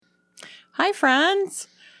Hi, friends.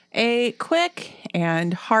 A quick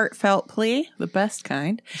and heartfelt plea, the best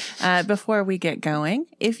kind, before we get going.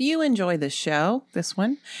 If you enjoy the show, this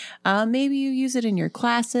one, maybe you use it in your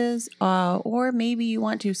classes, or maybe you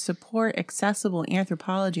want to support accessible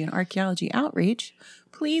anthropology and archaeology outreach,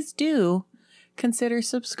 please do consider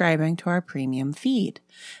subscribing to our premium feed.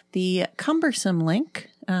 The cumbersome link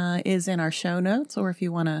is in our show notes, or if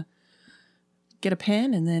you want to get a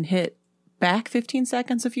pen and then hit back 15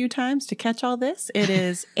 seconds a few times to catch all this, it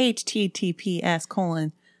is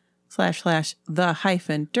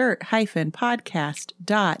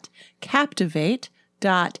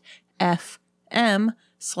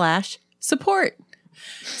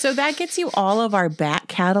So that gets you all of our back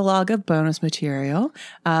catalog of bonus material.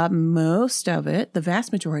 Most of it, the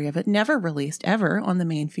vast majority of it, never released ever on the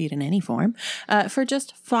main feed in any form, for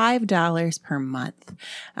just $5 per month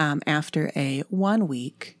after a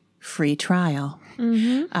 1-week free trial.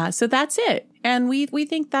 So that's it. And we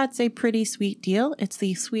think that's a pretty sweet deal. It's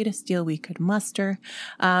the sweetest deal we could muster.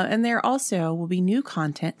 And there also will be new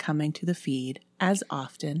content coming to the feed as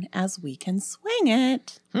often as we can swing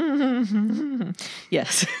it.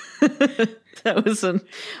 Yes. That was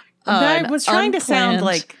I was trying to sound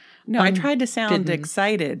like, I tried to sound unbidden.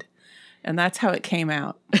 excited. And that's how it came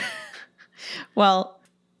out. Well,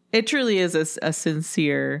 it truly is a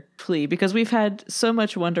sincere plea because we've had so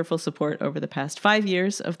much wonderful support over the past 5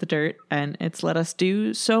 years of The Dirt, and it's let us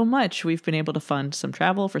do so much. We've been able to fund some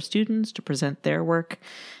travel for students to present their work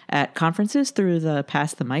at conferences through the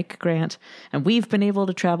Pass the Mic grant, and we've been able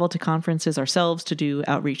to travel to conferences ourselves to do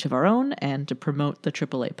outreach of our own and to promote the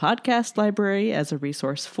AAA podcast library as a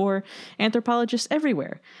resource for anthropologists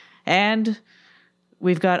everywhere. And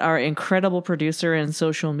we've got our incredible producer and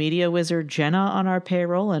social media wizard, Jenna, on our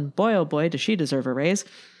payroll, and boy, oh boy, does she deserve a raise.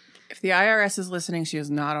 If the IRS is listening, she is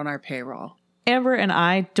not on our payroll. Amber and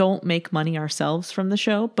I don't make money ourselves from the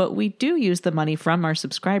show, but we do use the money from our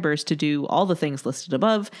subscribers to do all the things listed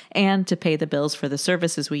above and to pay the bills for the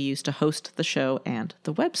services we use to host the show and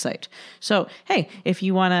the website. So, hey, if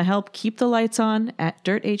you want to help keep the lights on at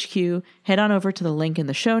Dirt HQ, head on over to the link in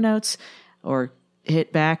the show notes or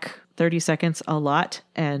hit back 30 seconds a lot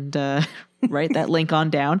and write that link on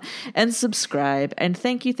down and subscribe. And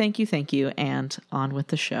thank you. And on with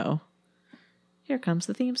the show. Here comes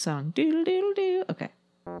the theme song. Doodle doodle doo. Okay.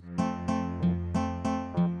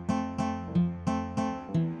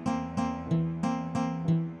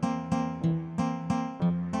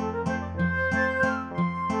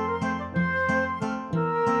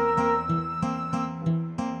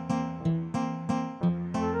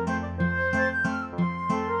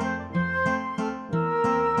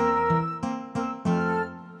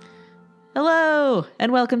 Hello,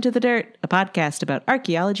 and welcome to The Dirt, a podcast about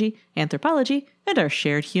archaeology, anthropology, and our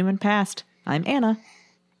shared human past. I'm Anna.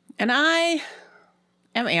 And I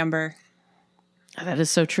am Amber. That is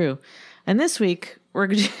so true. And this week, we're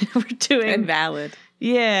doing... Invalid.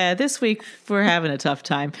 Yeah, this week we're having a tough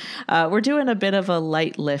time. We're doing a bit of a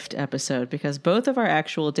light lift episode because both of our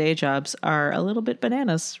actual day jobs are a little bit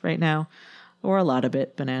bananas right now. Or a lot of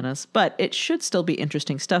bit bananas. But it should still be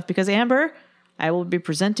interesting stuff because, Amber, I will be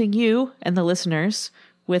presenting you and the listeners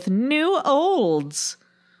with new olds.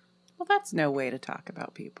 Well, that's no way to talk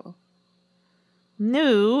about people.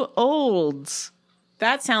 New olds.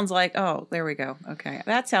 That sounds like, oh, there we go. Okay.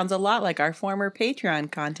 That sounds a lot like our former Patreon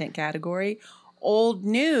content category, Old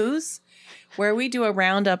News, where we do a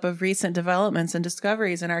roundup of recent developments and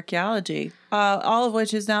discoveries in archaeology, all of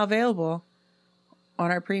which is now available on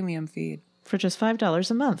our premium feed. For just $5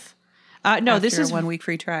 a month. No, this is a 1-week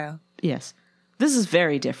free trial. Yes. This is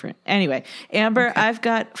very different. Anyway, Amber, okay. I've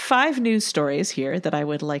got 5 news stories here that I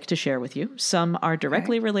would like to share with you. Some are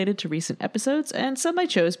directly related to recent episodes, and some I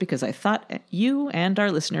chose because I thought you and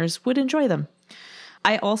our listeners would enjoy them.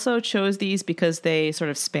 I also chose these because they sort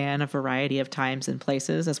of span a variety of times and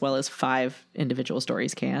places, as well as 5 individual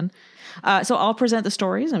stories can. So I'll present the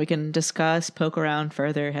stories, and we can discuss, poke around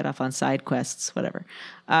further, head off on side quests, whatever.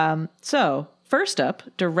 So first up,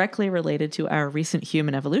 directly related to our recent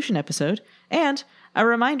human evolution episode, and a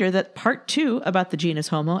reminder that part 2 about the genus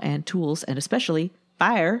Homo and tools, and especially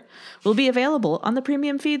fire, will be available on the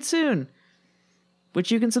premium feed soon,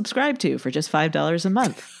 which you can subscribe to for just $5 a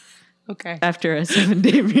month. Okay. After a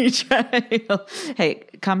 7-day retrial. Hey,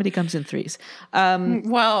 comedy comes in 3s.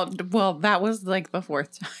 Well, that was like the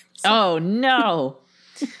 4th time. So. Oh, no.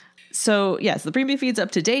 So, yes, the premium feed's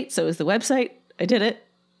up to date. So is the website. I did it.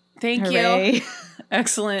 Thank Hooray. you.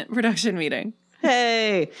 Excellent production meeting.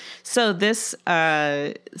 Hey. So this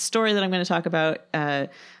story that I'm going to talk about, I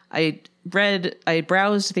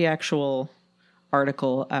browsed the actual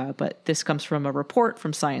article, but this comes from a report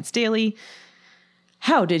from Science Daily.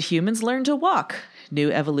 How did humans learn to walk?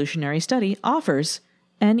 New evolutionary study offers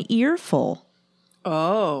an earful.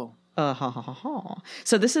 Oh.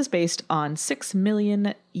 So this is based on 6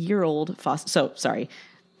 million year old fossil. So, sorry.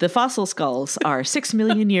 The fossil skulls are 6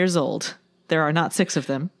 million years old. There are not 6 of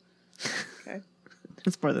them. Okay.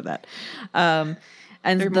 It's more than that. And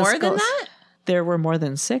there more skulls, than that? There were more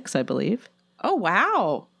than 6, I believe. Oh,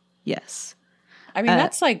 wow. Yes. I mean,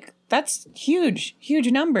 that's huge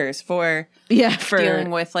numbers for dealing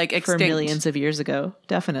with like extinct. For millions of years ago.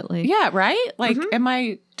 Definitely. Yeah, right? Like, am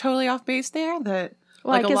I totally off base there? That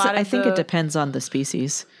well, like I think it depends on the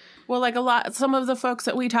species. Well, like some of the folks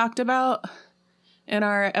that we talked about in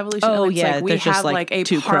our evolution. Oh, yeah. Like we have like a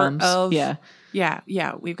 2 part crumbs. of. Yeah.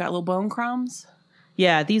 Yeah. We've got little bone crumbs.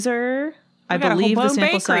 Yeah, these are, I believe the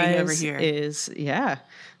sample size over here. is,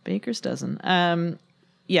 baker's dozen.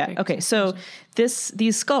 Okay, so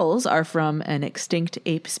these skulls are from an extinct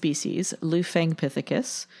ape species,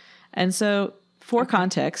 Lufangpithecus. And so, for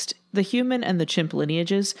context, the human and the chimp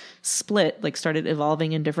lineages started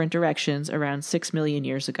evolving in different directions around 6 million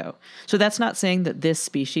years ago. So that's not saying that this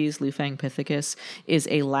species, Lufangpithecus, is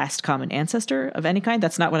a last common ancestor of any kind.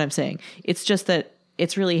 That's not what I'm saying. It's just that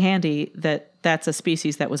it's really handy that that's a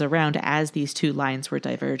species that was around as these 2 lines were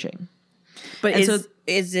diverging. But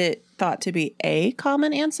is it thought to be a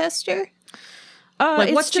common ancestor?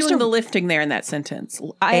 What's just doing the lifting there in that sentence?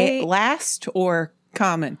 Last or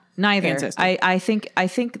common? Neither. Ancestor? I think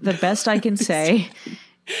the best I can say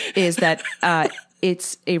is that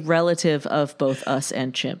it's a relative of both us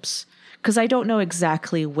and chimps. Because I don't know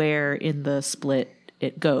exactly where in the split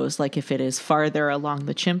it goes, like if it is farther along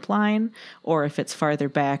the chimp line or if it's farther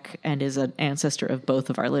back and is an ancestor of both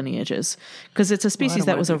of our lineages. Because it's a species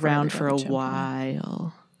that was around for a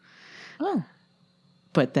while. Oh.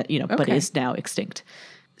 But but is now extinct.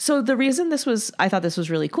 So the reason I thought this was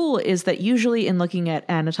really cool is that usually in looking at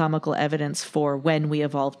anatomical evidence for when we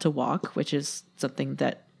evolved to walk, which is something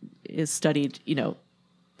that is studied,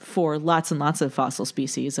 for lots and lots of fossil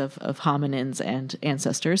species of hominins and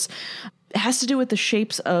ancestors, it has to do with the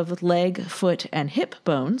shapes of leg, foot, and hip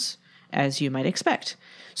bones, as you might expect.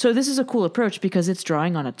 So this is a cool approach because it's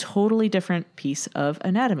drawing on a totally different piece of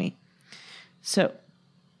anatomy. So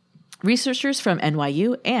researchers from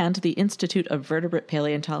NYU and the Institute of Vertebrate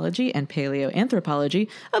Paleontology and Paleoanthropology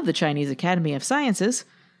of the Chinese Academy of Sciences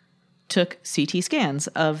took CT scans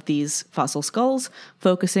of these fossil skulls,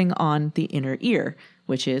 focusing on the inner ear,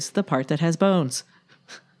 which is the part that has bones.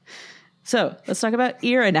 So let's talk about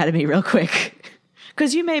ear anatomy real quick.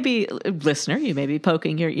 Because you may be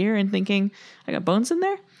poking your ear and thinking, I got bones in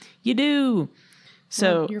there? You do.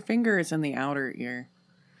 So your finger is in the outer ear.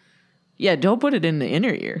 Yeah, don't put it in the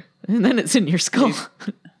inner ear. And then it's in your skull.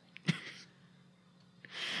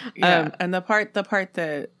 Yeah, and the part that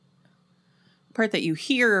you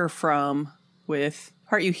hear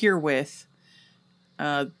with,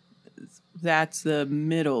 that's the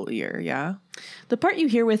middle ear, yeah? The part you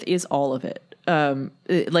hear with is all of it.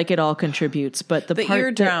 It all contributes, but the part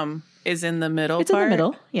eardrum is in the middle part? It's in the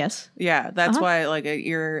middle, yes. Yeah, that's why like an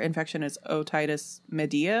ear infection is otitis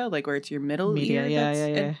media, like where it's your middle ear.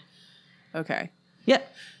 Yeah. Okay. Yeah.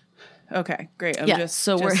 Okay, great.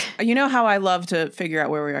 We're you know how I love to figure out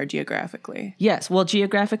where we are geographically. Yes. Well,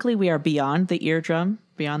 geographically, we are beyond the eardrum,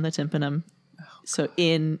 beyond the tympanum. So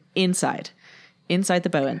inside the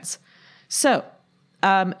bones. Okay. So,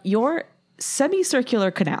 your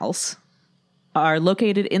semicircular canals are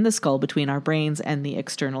located in the skull between our brains and the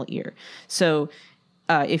external ear. So,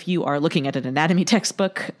 if you are looking at an anatomy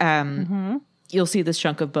textbook, you'll see this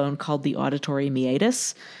chunk of bone called the auditory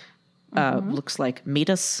meatus. Looks like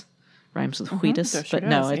meatus, rhymes with wheatus, but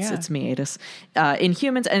no, it's meatus. In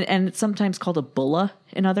humans, and it's sometimes called a bulla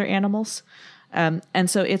in other animals. And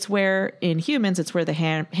so it's where, in humans, it's where the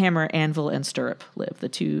hammer, anvil, and stirrup live, the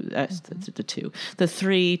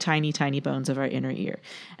 3 tiny, tiny bones of our inner ear.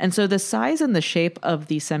 And so the size and the shape of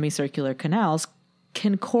the semicircular canals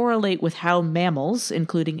can correlate with how mammals,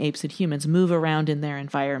 including apes and humans, move around in their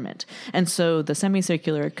environment. And so the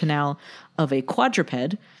semicircular canal of a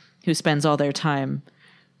quadruped, who spends all their time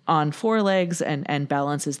on 4 legs and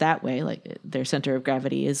balances that way, like their center of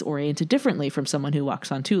gravity is oriented differently from someone who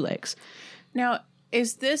walks on 2 legs.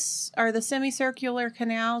 Are the semicircular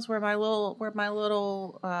canals where my little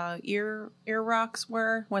ear rocks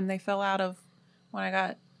were when they fell out of when I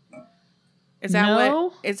got? Is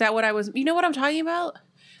that what I was? You know what I'm talking about?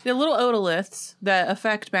 The little otoliths that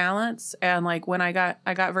affect balance, and like when I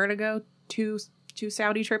got vertigo two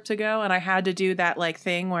Saudi trips ago, and I had to do that like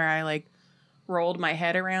thing where I like rolled my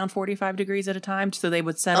head around 45 degrees at a time so they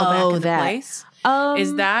would settle back into place.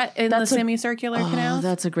 Is that in the semicircular canals?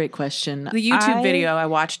 That's a great question. The YouTube video I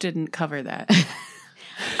watched didn't cover that.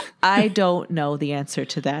 I don't know the answer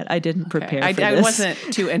to that. I didn't prepare for this. I wasn't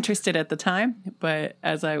too interested at the time, but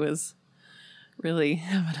as I was really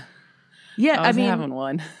having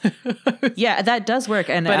one. Yeah, that does work.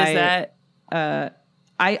 And but is that...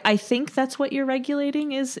 I think that's what you're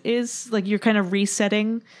regulating is like you're kind of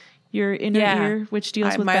resetting your inner ear, which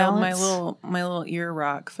deals with balance. My little ear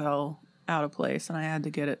rock fell out of place, and I had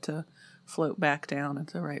to get it to float back down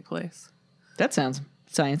into the right place. That sounds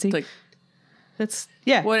sciencey. Like, that's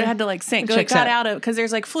yeah. Well, it had to like sink. It got out of because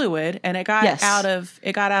there's like fluid, and it got out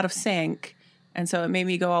of sync, and so it made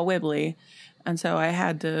me go all wibbly. And so I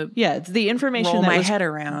had to the information roll that my was head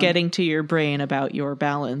around. Getting to your brain about your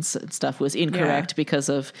balance and stuff was incorrect because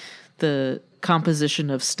of the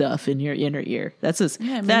composition of stuff in your inner ear. That's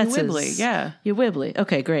wibbly. You're wibbly.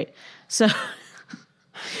 Okay, great. So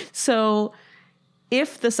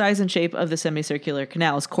if the size and shape of the semicircular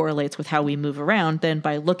canals correlates with how we move around, then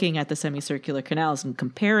by looking at the semicircular canals and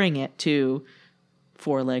comparing it to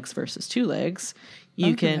 4 legs versus 2 legs,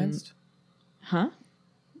 you can... Convinced. Huh?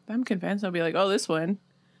 I'm convinced. I'll be like, oh, this one,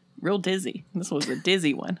 real dizzy. This was a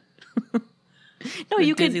dizzy one. No,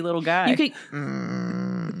 you can... Dizzy little guy.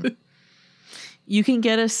 You can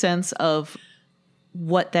get a sense of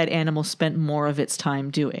what that animal spent more of its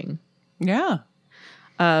time doing. Yeah.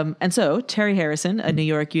 And so Terry Harrison, a New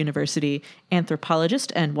York University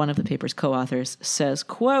anthropologist and one of the paper's co-authors, says,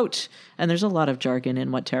 quote, and there's a lot of jargon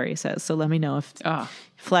in what Terry says, so let me know if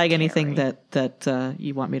flag anything that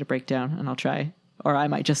you want me to break down, and I'll try. Or I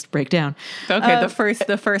might just break down. Okay,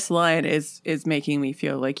 the first line is making me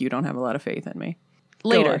feel like you don't have a lot of faith in me.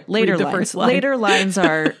 Later lines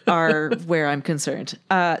are where I'm concerned.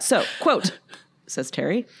 So, quote, says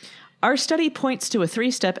Terry, our study points to a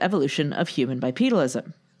 3-step evolution of human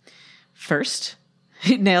bipedalism. First,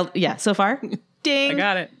 nailed, so far, ding. I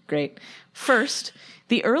got it. Great. First,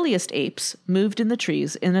 the earliest apes moved in the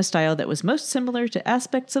trees in a style that was most similar to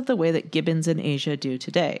aspects of the way that gibbons in Asia do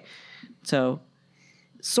today. So,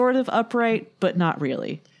 sort of upright, but not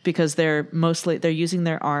really, because they're using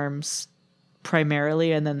their arms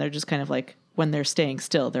primarily, and then they're just kind of like, when they're staying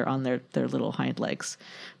still, they're on their little hind legs.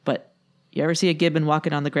 But you ever see a gibbon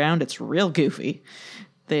walking on the ground? It's real goofy.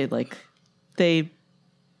 They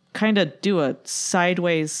kind of do a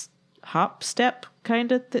sideways hop step,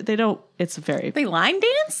 kind of. They don't. It's very. They line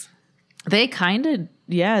dance. They kind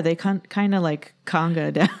of like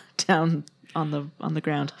conga down on the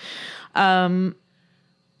ground.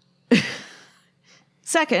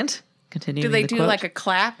 Second, continuing. Do they do quote, like a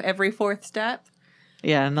clap every 4th step?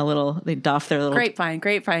 Yeah, and they doff their little grapevine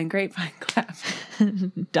clap.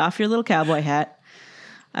 Doff your little cowboy hat.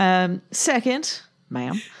 Second,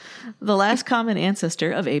 ma'am, the last common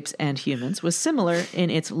ancestor of apes and humans was similar in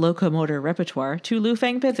its locomotor repertoire to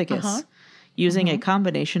Lufangpithecus, using a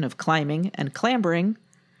combination of climbing and clambering.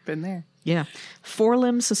 Been there. Yeah.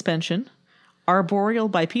 4-limb suspension, arboreal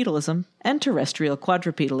bipedalism, and terrestrial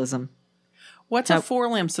quadrupedalism. What's a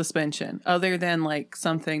 4-limb suspension other than like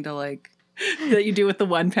something to like that you do with the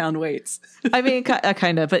 1 pound weights? I mean,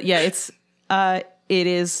 kind of, but yeah, it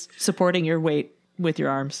is supporting your weight with your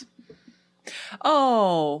arms.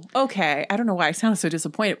 Oh, okay. I don't know why I sound so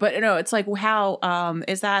disappointed, but no, it's like how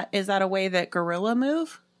is that a way that gorilla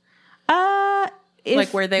move?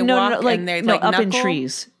 Like where they walk and they like up knuckle? In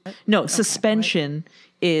trees. No, suspension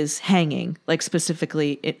is hanging, like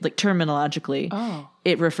specifically, like terminologically,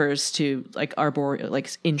 it refers to like arboreal, like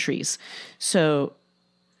in trees. So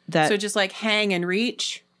just like hang and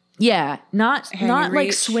reach. Yeah, not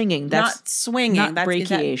like swinging. That's not swinging. Not that's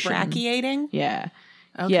brachiation. Is that brachiating? Yeah.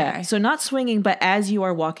 Okay. Yeah. So not swinging, but as you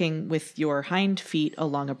are walking with your hind feet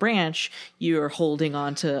along a branch, you're holding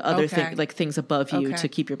on to other things, like things above you to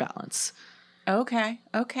keep your balance. Okay.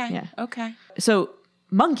 Yeah. Okay. So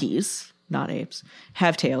monkeys, not apes,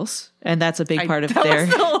 have tails, and that's a big part of their.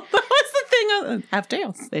 That was the thing. Have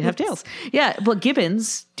tails. They have tails. Yeah, but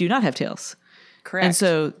gibbons do not have tails. Correct. And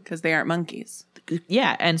so because they aren't monkeys.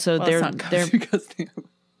 Yeah, and so they're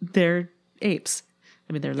apes.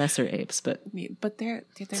 I mean, they're lesser apes, but they're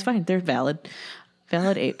it's fine. They're valid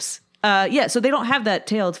apes. Yeah, so they don't have that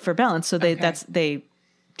tail for balance, so they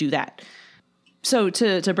do that. So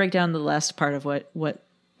to break down the last part of what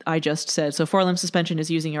I just said, so 4-limb suspension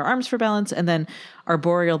is using your arms for balance, and then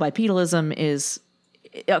arboreal bipedalism is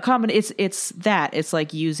a common. It's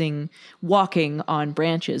like walking on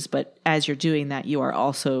branches, but as you're doing that, you are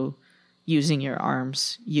also using your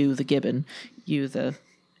arms. You, the gibbon, you, the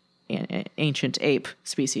ancient ape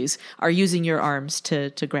species, are using your arms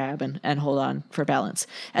to grab and hold on for balance.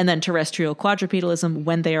 And then terrestrial quadrupedalism,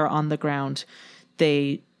 when they are on the ground,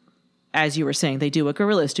 they, as you were saying, they do what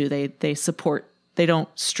gorillas do. They support, they don't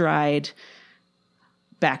stride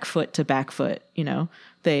back foot to back foot,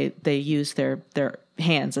 they use their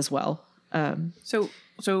hands as well. So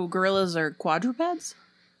gorillas are quadrupeds?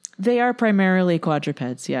 They are primarily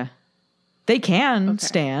quadrupeds, yeah. They can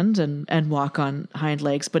stand and walk on hind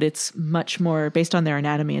legs, but it's much more, based on their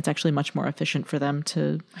anatomy, it's actually much more efficient for them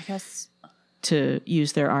to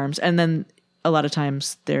use their arms. And then a lot of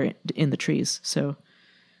times they're in the trees, so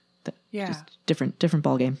just different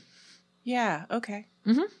ball game. Yeah, okay.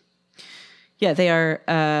 Mm-hmm. Yeah, they are,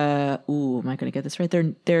 am I going to get this right?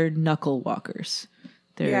 They're knuckle walkers.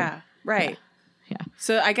 Right. Yeah.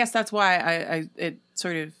 So I guess that's why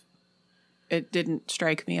it didn't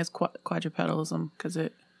strike me as quadrupedalism because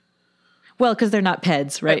they're not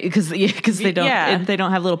peds, right? Because they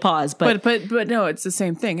don't have little paws, but no, it's the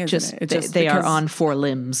same thing, isn't it? They are on four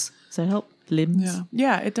limbs. Does that help? Limbs.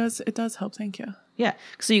 Yeah, it does. It does help. Thank you. Yeah.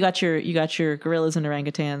 So you got your gorillas and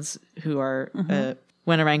orangutans who are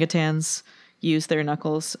when orangutans use their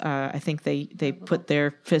knuckles, I think they put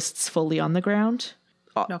their fists fully on the ground.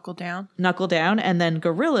 Knuckle down, and then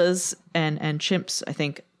gorillas and chimps, I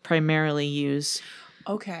think, primarily use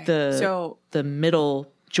the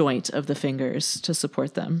middle joint of the fingers to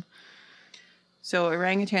support them. So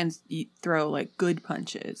orangutans throw like good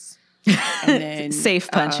punches, and then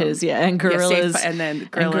safe punches, and gorillas,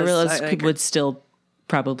 gorillas would still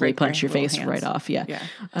probably punch your face right off,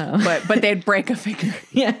 but they'd break a finger,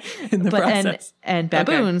 in the process. And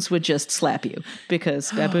baboons would just slap you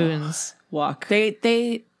because baboons walk.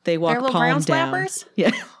 They walk palm palm down. Slappers?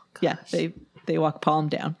 Yeah. They walk palm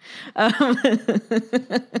down.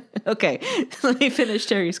 Okay, let me finish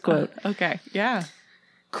Terry's quote. Okay, yeah.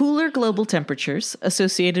 Cooler global temperatures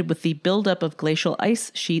associated with the buildup of glacial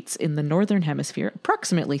ice sheets in the northern hemisphere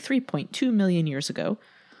approximately 3.2 million years ago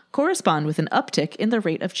correspond with an uptick in the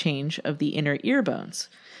rate of change of the inner ear bones.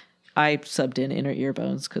 I subbed in inner ear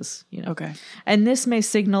bones because, Okay. And this may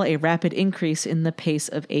signal a rapid increase in the pace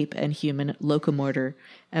of ape and human locomotor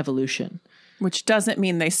evolution. Which doesn't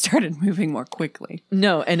mean they started moving more quickly.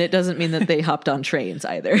 No, and it doesn't mean that they hopped on trains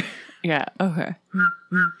either. Yeah, okay.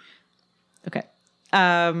 Okay.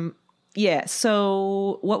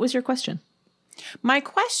 So what was your question? My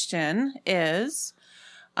question is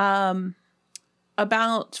about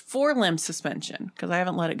forelimb suspension, because I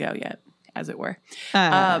haven't let it go yet, as it were.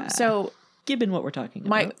 So given what we're talking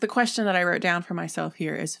about. The question that I wrote down for myself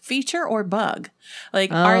here is feature or bug?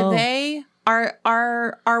 Like, are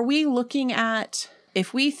we looking at,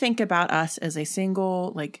 if we think about us as a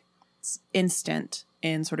single, like, instant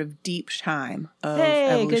in sort of deep time of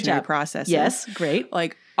evolutionary processes? Yes, great.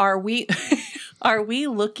 Like, are we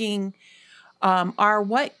looking, are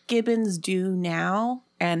what gibbons do now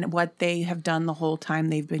and what they have done the whole time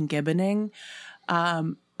they've been gibboning,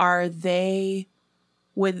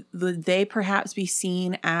 would they perhaps be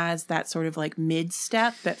seen as that sort of like mid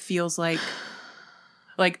step that feels like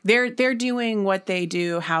they're doing what they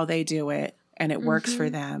do, how they do it, and it works for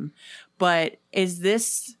them. But is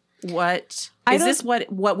this what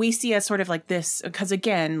we see as sort of like this? Because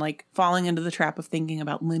again, like falling into the trap of thinking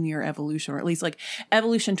about linear evolution, or at least like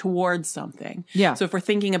evolution towards something. Yeah. So if we're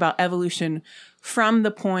thinking about evolution from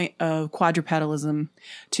the point of quadrupedalism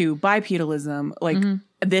to bipedalism, like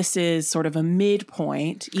this is sort of a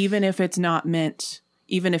midpoint, even if it's not meant,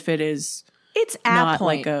 even if it is. It's at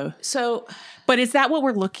point. But is that what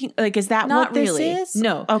we're looking like? Is that not what this really. is?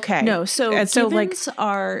 No. Okay. No. So gibbons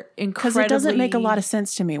are incredibly, because it doesn't make a lot of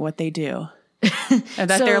sense to me what they do, and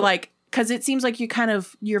that they're like, because it seems like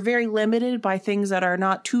you're very limited by things that are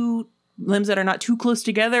not too limbs that are not too close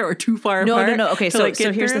together or too far apart. No. Okay. So here's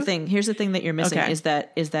through. the thing. Here's the thing that you're missing is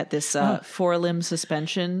that this forelimb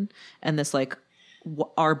suspension and this like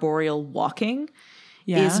arboreal walking.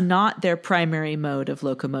 Is not their primary mode of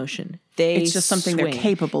locomotion. It's just something they're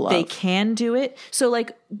capable of. They can do it. So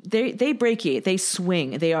like they brachiate, they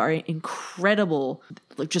swing. They are incredible,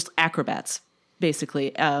 like just acrobats,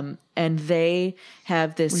 basically. And they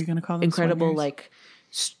have this incredible swingers? Like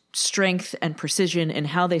strength and precision in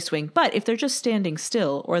how they swing. But if they're just standing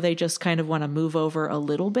still, or they just kind of want to move over a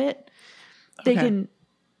little bit, they can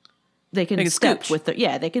step with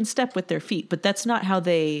they can step with their feet. But that's not how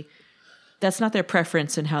they. That's not their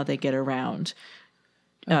preference in how they get around.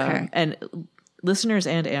 Okay. And listeners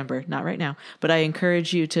and Amber, not right now, but I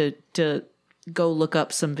encourage you to go look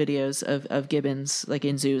up some videos of gibbons, like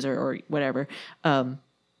in zoos or whatever,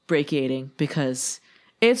 brachiating, because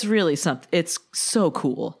it's really something. It's so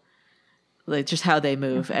cool. like just how they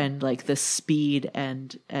move and like the speed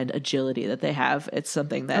and agility that they have. It's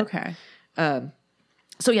something that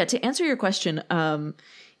so yeah, to answer your question,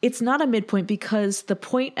 it's not a midpoint because the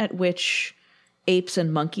point at which apes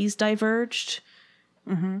and monkeys diverged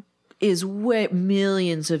is way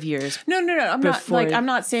millions of years. No. I'm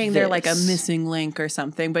not saying they're like a missing link or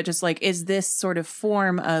something, but just like, is this sort of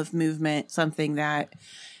form of movement something that,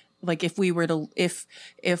 like,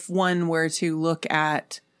 if one were to look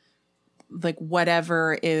at like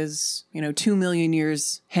whatever is, 2 million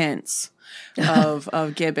years hence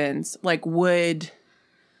of gibbons, like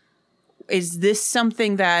is this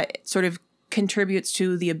something that sort of contributes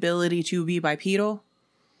to the ability to be bipedal?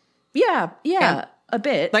 Yeah, a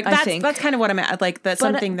bit. Like that's kind of what I'm at. Like that's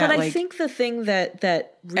something that. But like, I think the thing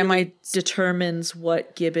that really determines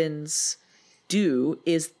what gibbons do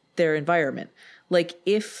is their environment. Like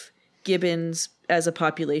if gibbons as a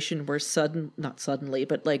population were not suddenly,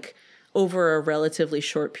 but like over a relatively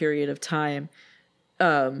short period of time,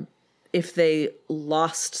 if they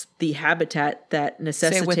lost the habitat that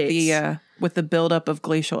necessitates... Say with the buildup of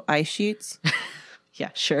glacial ice sheets? Yeah,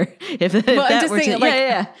 sure. If that were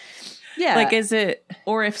to... Yeah. Like, is it...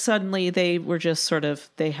 Or if suddenly they were just sort of...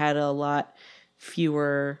 They had a lot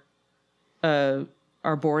fewer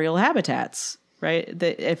arboreal habitats, right?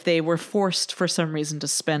 If they were forced for some reason to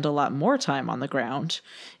spend a lot more time on the ground,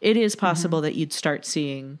 it is possible that you'd start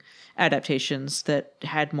seeing adaptations that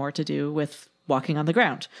had more to do with walking on the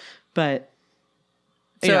ground. But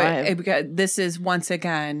this is once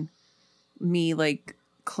again me like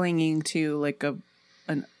clinging to like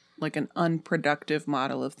an unproductive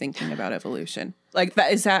model of thinking about evolution. Like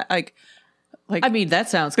that is that like I mean that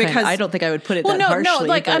sounds because I don't think I would put it that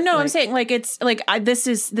harshly. I'm saying like it's like this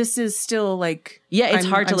is still like it's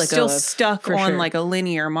hard to I'm let still go of, stuck on like a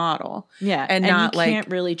linear model. Yeah, and not you can't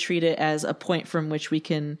really treat it as a point from which we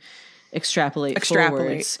can extrapolate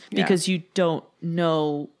forwards because you don't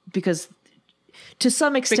know because to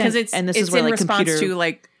some extent it's and this it's is where in like response to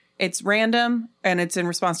like it's random and it's in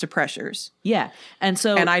response to pressures. Yeah, and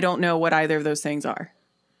I don't know what either of those things are.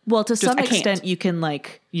 Well, to some extent, you can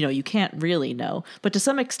like you can't really know, but to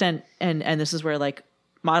some extent, and this is where like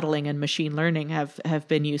modeling and machine learning have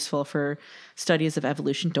been useful for studies of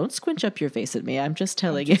evolution. Don't squinch up your face at me. I'm just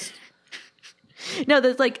telling you. No,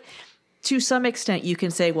 there's like. To some extent, you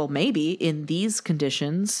can say, well, maybe in these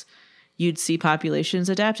conditions, you'd see populations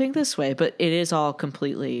adapting this way, but it is all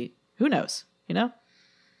completely, who knows, Yeah.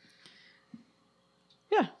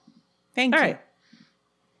 Thank you. Right.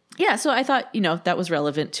 Yeah, so I thought, that was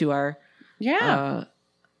relevant to our hominin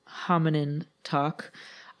talk.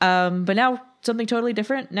 But now something totally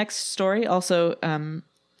different. Next story, also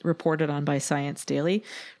reported on by Science Daily.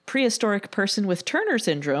 Prehistoric person with Turner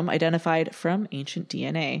syndrome identified from ancient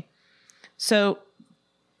DNA. So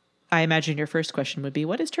I imagine your first question would be,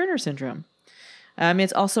 what is Turner syndrome?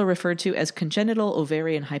 It's also referred to as congenital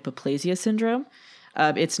ovarian hypoplasia syndrome.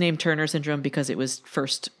 It's named Turner syndrome because it was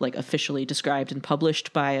first like officially described and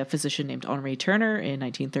published by a physician named Henri Turner in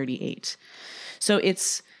 1938. So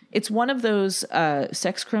it's one of those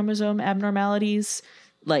sex chromosome abnormalities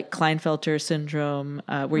like Klinefelter syndrome,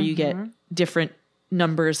 where you get different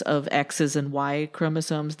numbers of X's and Y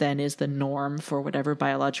chromosomes than is the norm for whatever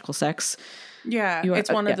biological sex. Yeah, it's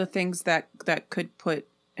one of the things that could put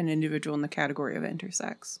an individual in the category of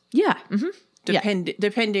intersex. Yeah.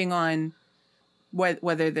 Depending on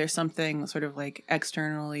whether there's something sort of like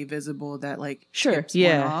externally visible that like tips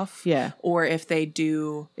one off. Yeah. Or if they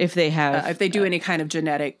do any kind of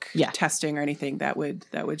genetic testing or anything that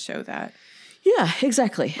would show that. Yeah,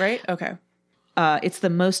 exactly. Right? Okay. It's the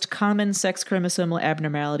most common sex chromosomal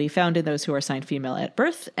abnormality found in those who are assigned female at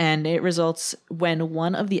birth, and it results when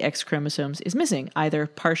one of the X chromosomes is missing, either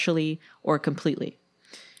partially or completely.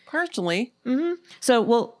 Partially? Mm-hmm.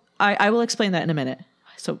 So, I will explain that in a minute.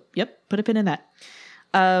 So, put a pin in that.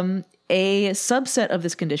 A subset of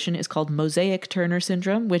this condition is called mosaic Turner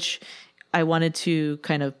syndrome, which I wanted to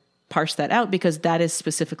kind of parse that out because that is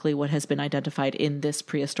specifically what has been identified in this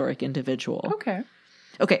prehistoric individual.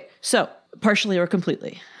 Okay, so partially or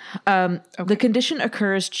completely. The condition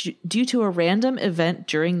occurs due to a random event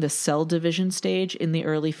during the cell division stage in the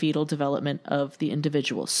early fetal development of the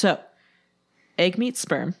individual. So, egg meets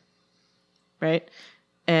sperm, right?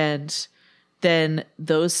 And then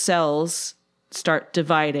those cells start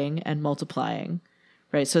dividing and multiplying,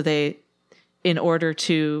 right? So in order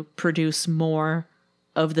to produce more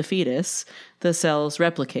of the fetus, the cells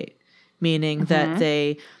replicate, meaning that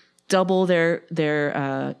they double their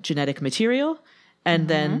genetic material, and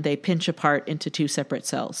then they pinch apart into two separate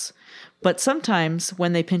cells. But sometimes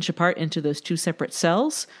when they pinch apart into those two separate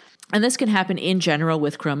cells, And this can happen in general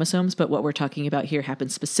with chromosomes, but what we're talking about here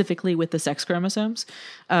happens specifically with the sex chromosomes.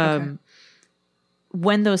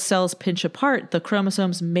 When those cells pinch apart, the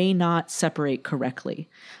chromosomes may not separate correctly.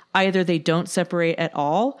 Either they don't separate at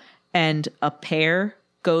all, and a pair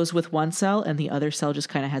goes with one cell, and the other cell just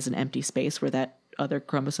kind of has an empty space where that other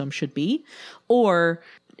chromosome should be, or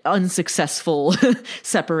unsuccessful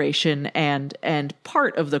separation, and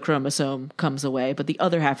part of the chromosome comes away, but the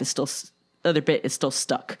other half is still other bit is still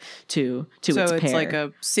stuck to its pair. So it's like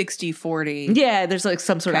a 60-40. Yeah, there's like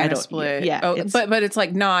some sort of split. Yeah, but it's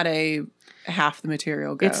like not a half the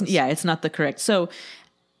material goes. It's not the correct. So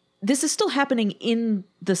this is still happening in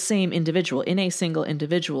the same individual, in a single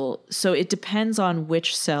individual. So it depends on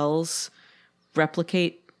which cells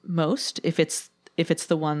replicate most. If it's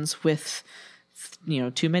the ones with,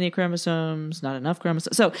 too many chromosomes, not enough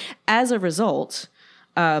chromosomes. So as a result,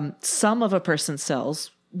 some of a person's cells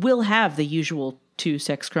will have the usual 2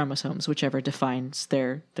 sex chromosomes, whichever defines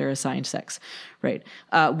their assigned sex, right?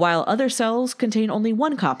 While other cells contain only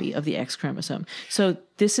 1 copy of the X chromosome. So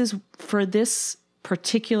this is for this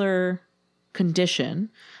particular condition,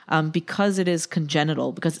 because it is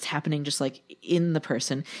congenital, because it's happening just like in the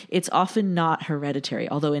person, it's often not hereditary,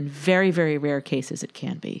 although in very, very rare cases it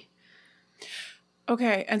can be.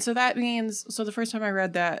 Okay, and so that means, so the first time I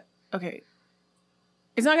read that, okay,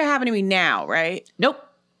 it's not going to happen to me now, right? Nope.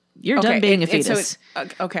 You're done being a fetus.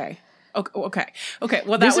 Okay. Well,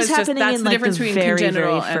 that this was is happening that's in the like difference the between very,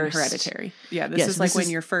 congenital very and hereditary. Yeah, this is like when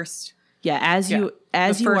you're first. Yeah, as you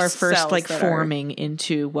are first like forming are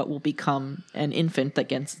into what will become an infant that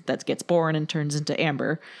gets born and turns into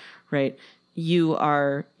Amber, right?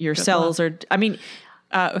 Your cells are. I mean.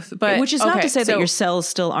 Which is not to say that your cells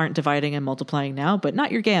still aren't dividing and multiplying now, but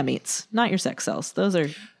not your gametes, not your sex cells.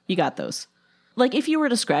 You got those. Like if you were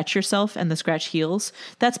to scratch yourself and the scratch heals,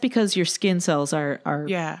 that's because your skin cells are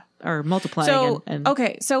multiplying. So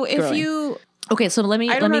so if growing. So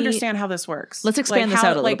I don't understand how this works. Let's expand this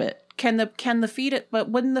out a little bit. Can the fetus? But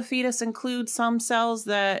wouldn't the fetus include some cells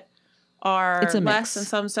that are less and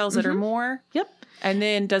some cells that are more? Yep. And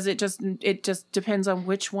then it just depends on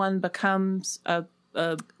which one becomes a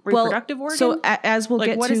reproductive organ? So as we'll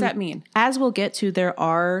get to, what does that mean? As we'll get to, there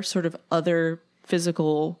are sort of other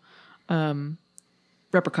physical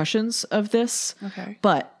repercussions of this. Okay.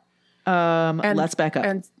 But let's back up.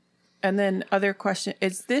 And then other question,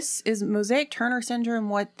 is mosaic Turner syndrome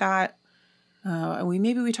what that,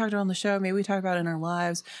 maybe we talked about on the show, maybe we talked about it in our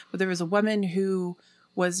lives, but there was a woman who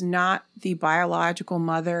was not the biological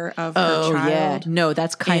mother of her child. Oh, yeah. No,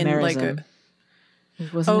 that's chimerism.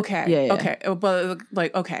 Okay. But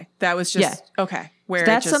that was just okay. Where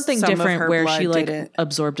that's something different, where she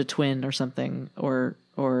absorbed a twin or something, or.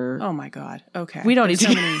 Oh my God. Okay. We don't need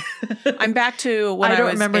to. I'm back to when I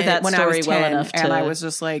don't remember that story well enough, and I was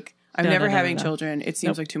just like, I'm never having children. It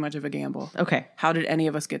seems like too much of a gamble. Okay. How did any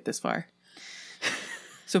of us get this far?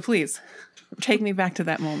 So please take me back to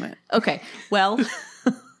that moment. Okay. Well.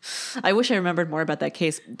 I wish I remembered more about that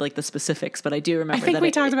case, like the specifics, but I do remember we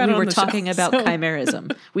talked about we it were on the talking show, about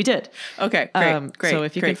chimerism. We did. Okay, great. So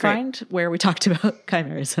if you can find where we talked about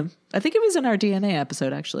chimerism, I think it was in our DNA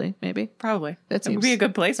episode, actually, maybe. Probably. That would be a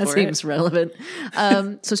good place for it. That seems relevant.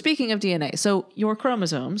 So speaking of DNA, so your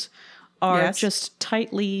chromosomes are just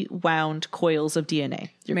tightly wound coils of DNA.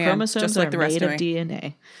 Your chromosomes are made of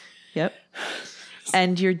DNA. Yep.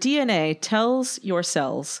 And your DNA tells your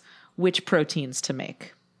cells which proteins to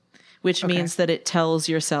make. Which means that it tells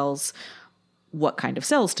your cells what kind of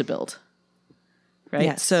cells to build, right?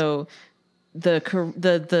 Yes. So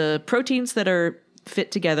the proteins that are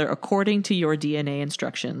fit together according to your DNA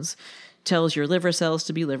instructions tells your liver cells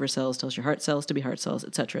to be liver cells, tells your heart cells to be heart cells,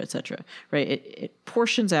 et cetera, right? It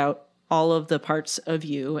portions out all of the parts of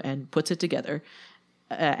you and puts it together.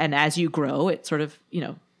 And as you grow, it sort of,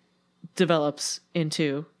 develops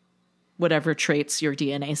into whatever traits your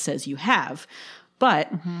DNA says you have.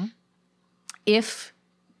 But if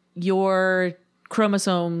your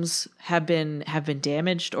chromosomes have been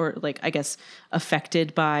damaged or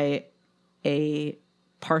affected by a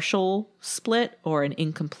partial split or an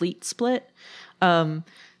incomplete split,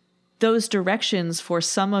 those directions for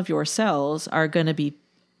some of your cells are going to be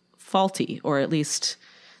faulty, or at least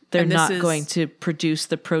they're not going to produce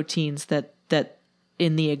the proteins that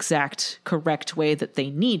in the exact correct way that they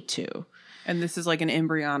need to. And this is like an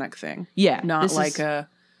embryonic thing. Yeah. Not like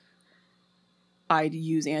I'd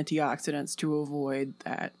use antioxidants to avoid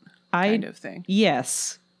that kind of thing.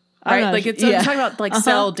 Yes. Right? I'm talking about like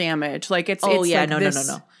cell damage. Like it's no.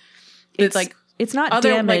 It's like it's not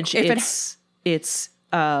damage. Like it's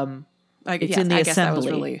in the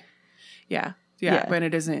assembly. But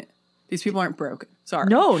it isn't. These people aren't broken. Sorry.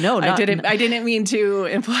 No, I didn't mean to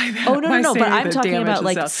imply that. Oh, no. But I'm the talking damage about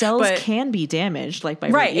like itself. cells But- can be damaged like by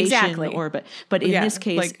Right, radiation exactly. but in Yeah, this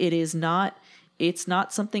case, like- it is not. It's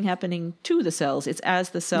not something happening to the cells. It's as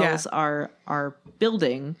the cells are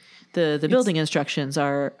building. The building instructions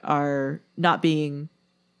are not being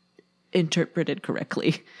interpreted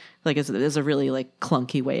correctly. Like is a really like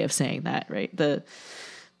clunky way of saying that, right?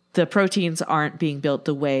 The proteins aren't being built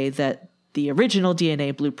the way that the original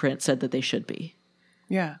DNA blueprint said that they should be.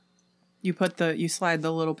 Yeah. You slide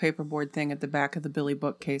the little paperboard thing at the back of the Billy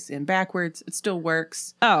bookcase in backwards. It still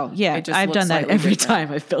works. Oh, yeah. It just I've looks done that slightly every different.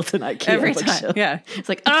 time I've built an IKEA Every bookshelf. time. Yeah. It's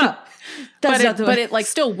like, But it like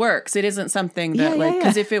still works. It isn't something that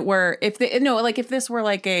because if this were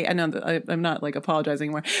like I know that I'm not like apologizing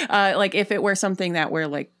anymore. Like if it were something that were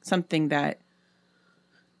like something that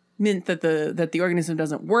meant that the organism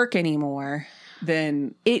doesn't work anymore,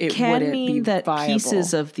 then it can wouldn't mean be that viable.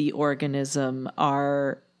 pieces of the organism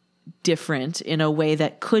are different in a way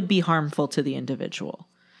that could be harmful to the individual.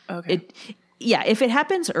 Okay. If it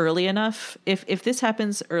happens early enough, if this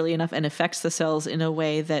happens early enough and affects the cells in a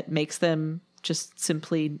way that makes them just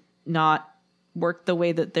simply not work the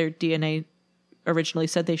way that their DNA originally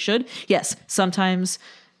said they should, yes, sometimes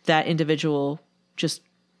that individual just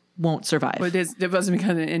won't survive. But it doesn't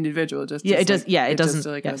become an individual. Just it does. Like, Yeah, it doesn't. Just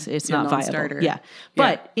like yes, a, it's not viable. non-starter. Yeah,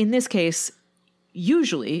 but in this case,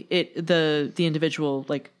 usually the individual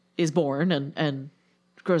like is born and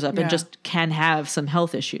grows up and just can have some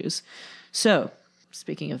health issues. So,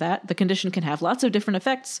 speaking of that, the condition can have lots of different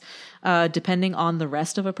effects depending on the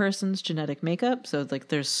rest of a person's genetic makeup. So, like,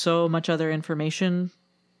 there's so much other information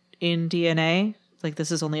in DNA. Like,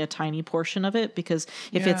 this is only a tiny portion of it because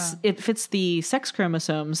if it's the sex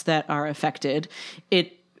chromosomes that are affected,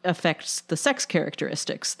 it affects the sex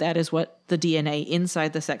characteristics. That is what the DNA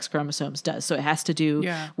inside the sex chromosomes does. So it has to do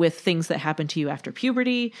with things that happen to you after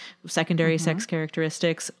puberty, secondary sex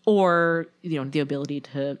characteristics, or the ability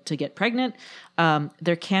to get pregnant.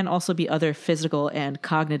 There can also be other physical and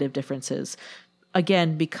cognitive differences.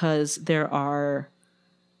 Again, because there are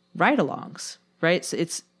ride-alongs, right? So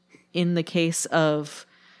it's in the case of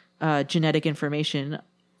genetic information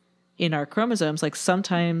in our chromosomes, like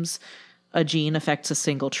sometimes a gene affects a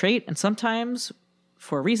single trait, and sometimes,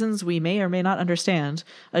 for reasons we may or may not understand,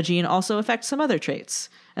 a gene also affects some other traits.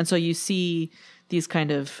 And so you see these kind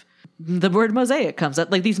of, the word mosaic comes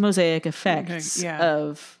up, like these mosaic effects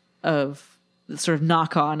of sort of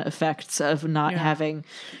knock-on effects of not having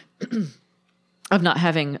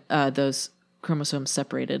those chromosomes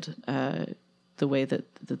separated the way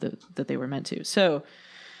that they were meant to. So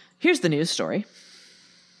here's the news story.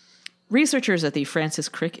 Researchers at the Francis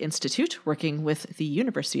Crick Institute, working with the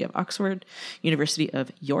University of Oxford, University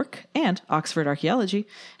of York, and Oxford Archaeology,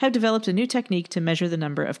 have developed a new technique to measure the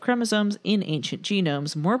number of chromosomes in ancient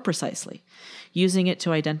genomes more precisely, using it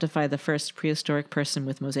to identify the first prehistoric person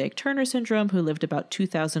with mosaic Turner syndrome who lived about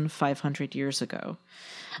 2,500 years ago.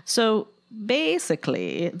 So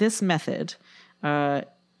basically, this method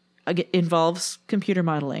involves computer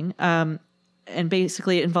modeling, and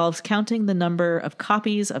basically it involves counting the number of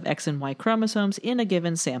copies of X and Y chromosomes in a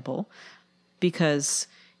given sample, because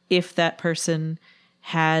if that person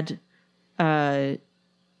had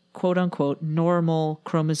quote unquote normal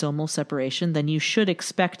chromosomal separation, then you should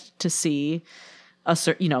expect to see a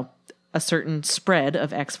certain spread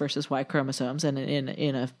of X versus Y chromosomes, and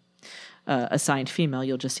in a assigned female,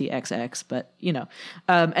 you'll just see XX, but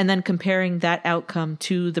and then comparing that outcome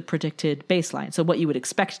to the predicted baseline. So what you would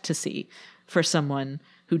expect to see for someone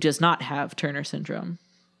who does not have Turner syndrome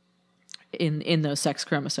in those sex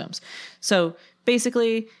chromosomes. So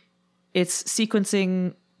basically it's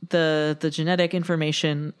sequencing the genetic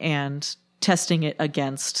information and testing it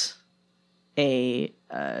against a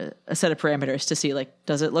set of parameters to see, like,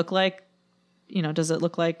 does it look like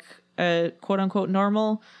a quote unquote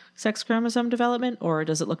normal sex chromosome development, or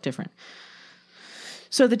does it look different?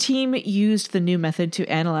 So the team used the new method to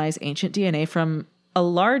analyze ancient DNA from a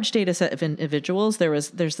large data set of individuals.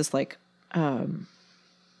 There's this like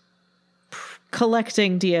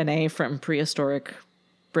collecting DNA from prehistoric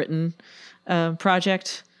Britain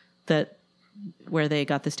project where they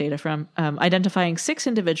got this data from, identifying 6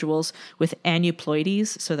 individuals with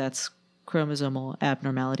aneuploidies. So that's chromosomal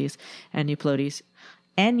abnormalities, aneuploidies,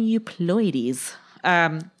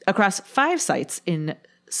 across 5 sites in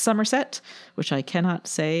Somerset, which I cannot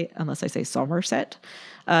say unless I say Somerset,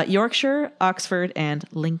 Yorkshire, Oxford, and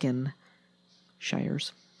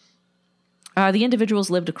Lincolnshires. The individuals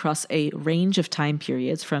lived across a range of time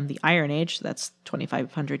periods from the Iron Age, that's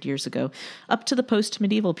 2,500 years ago, up to the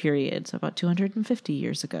post-medieval period, so about 250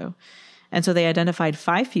 years ago. And so they identified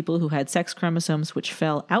 5 people who had sex chromosomes which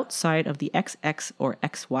fell outside of the XX or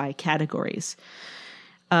XY categories.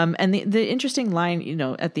 And the interesting line,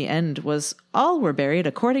 at the end was, all were buried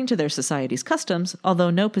according to their society's customs, although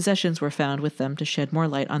no possessions were found with them to shed more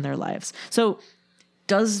light on their lives. So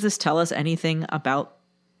does this tell us anything about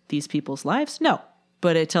these people's lives? No,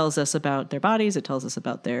 but it tells us about their bodies. It tells us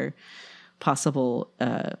about their possible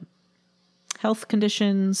health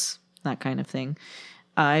conditions, that kind of thing.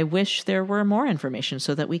 I wish there were more information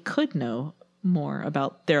so that we could know more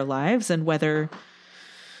about their lives and whether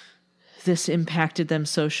this impacted them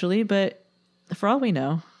socially, but for all we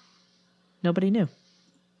know, nobody knew.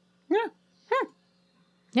 Yeah.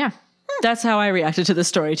 Yeah. That's how I reacted to the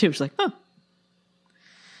story too. It's like, oh.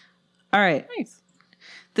 All right. Nice.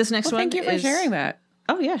 This next one thank you for sharing that.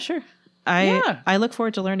 Oh yeah, sure. I look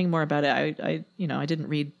forward to learning more about it. I didn't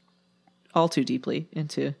read all too deeply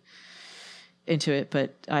into it,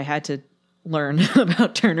 but I had to learn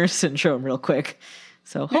about Turner syndrome real quick.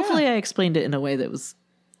 So hopefully I explained it in a way that was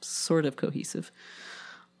sort of cohesive.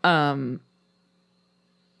 So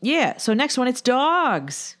next one, it's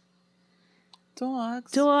dogs.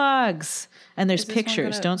 Dogs. And there's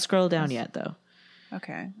pictures. Don't scroll down yet, though.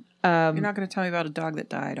 Okay. You're not going to tell me about a dog that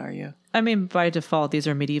died, are you? I mean, by default, these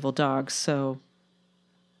are medieval dogs, so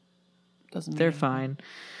they're fine.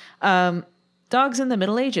 Dogs in the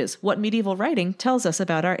Middle Ages. What medieval writing tells us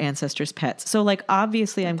about our ancestors' pets. So,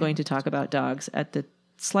 obviously, I'm going to talk about dogs at the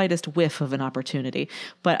slightest whiff of an opportunity.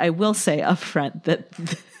 But I will say up front that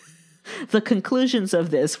the conclusions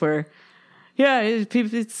of this were,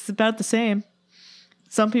 it's about the same.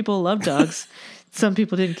 Some people love dogs. Some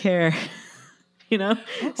people didn't care, Oh,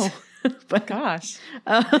 but gosh.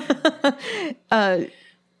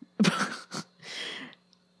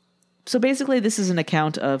 So basically this is an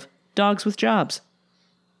account of dogs with jobs,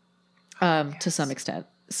 to some extent.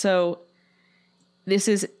 So this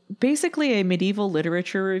is basically a medieval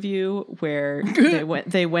literature review where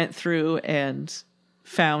they went through and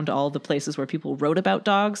found all the places where people wrote about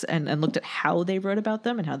dogs and looked at how they wrote about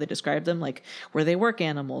them and how they described them. Like, were they work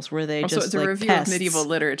animals? Were they just so it's a review pests? of medieval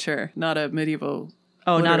literature, not a medieval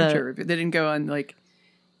literature review. They didn't go on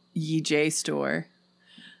YJ store.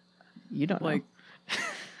 You don't know.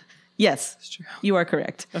 Yes, it's true. You are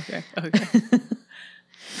correct. Okay.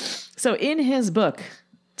 So in his book,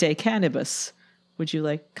 De Cannibus, would you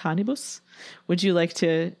like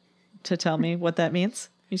to tell me what that means?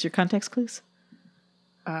 Use your context clues.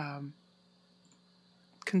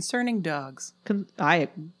 Concerning dogs. I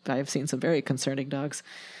have seen some very concerning dogs.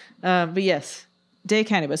 But yes, De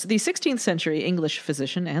Cannibus. The 16th century English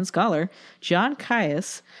physician and scholar John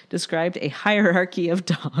Caius described a hierarchy of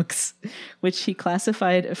dogs, which he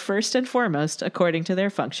classified first and foremost according to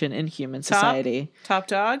their function in human society. Top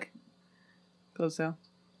dog? Close though.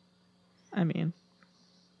 I mean,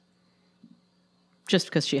 just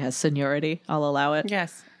because she has seniority, I'll allow it.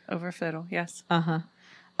 Yes. Over fiddle. Yes.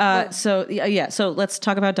 So let's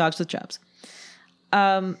talk about dogs with jobs.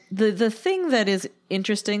 The thing that is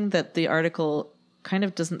interesting that the article kind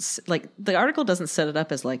of doesn't the article doesn't set it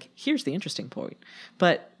up as here's the interesting point.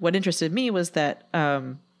 But what interested me was that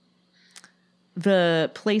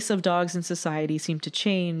the place of dogs in society seemed to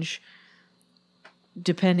change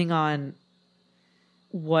depending on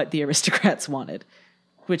what the aristocrats wanted,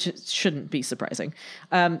 which shouldn't be surprising.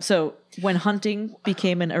 So when hunting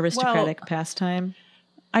became an aristocratic pastime,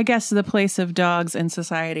 I guess the place of dogs in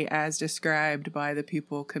society as described by the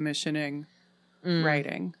people commissioning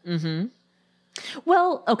writing. Mm-hmm.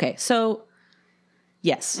 Well, okay, so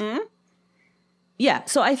yes. Mm-hmm. Yeah,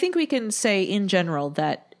 so I think we can say in general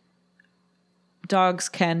that dogs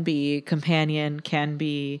can be companion, can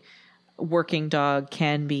be working dog,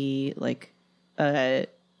 can be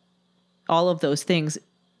all of those things.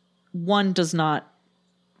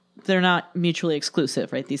 They're not mutually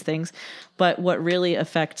exclusive, right? These things. But what really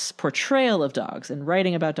affects portrayal of dogs and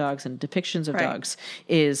writing about dogs and depictions of dogs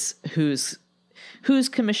is who's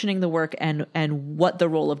commissioning the work and what the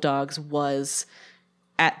role of dogs was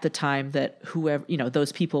at the time that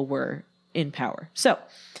those people were in power. So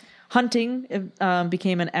hunting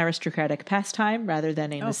became an aristocratic pastime rather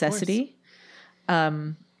than a necessity.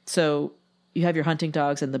 So you have your hunting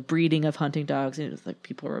dogs and the breeding of hunting dogs.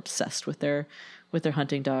 People are obsessed with their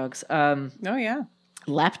hunting dogs.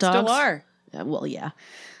 Lap dogs still are. Well, yeah.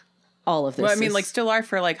 All of this. Well, I mean, still are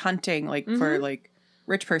for hunting, mm-hmm. for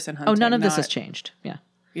rich person hunting. Oh, none of this has changed. Yeah.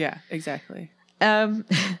 Yeah, exactly.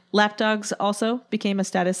 Lap dogs also became a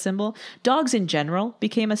status symbol. Dogs in general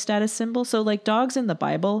became a status symbol. So dogs in the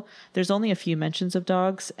Bible, there's only a few mentions of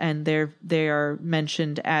dogs, and they are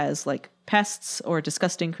mentioned as pests or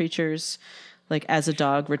disgusting creatures. Like as a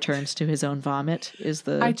dog returns to his own vomit is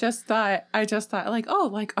the. I just thought like, oh,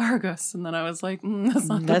 like Argus. And then I was like, that's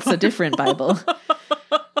not That's a different Bible.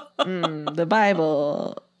 The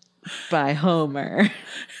Bible by Homer.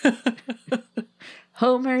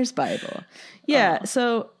 Homer's Bible. Yeah.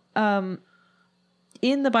 So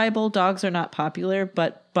in the Bible, dogs are not popular,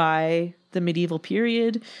 but by the medieval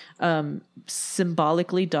period,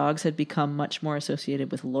 symbolically, dogs had become much more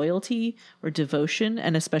associated with loyalty or devotion,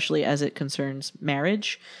 and especially as it concerns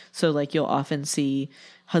marriage. So like you'll often see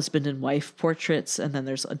husband and wife portraits, and then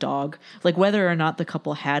there's a dog. Like whether or not the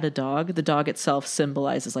couple had a dog, the dog itself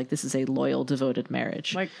symbolizes like this is a loyal, devoted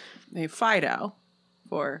marriage. Like a Fido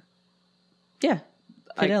for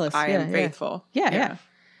Fidelis. I am faithful. Yeah.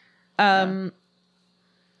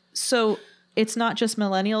 So it's not just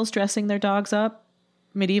millennials dressing their dogs up.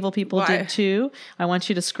 Medieval people did too. I want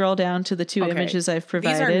you to scroll down to the two images I've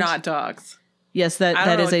provided. These are not dogs. Yes,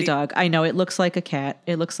 that is a dog. I know it looks like a cat.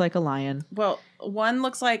 It looks like a lion. Well, one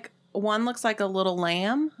looks like a little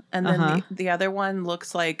lamb, and then the other one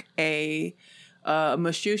looks like a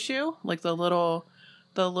mushushu, like the little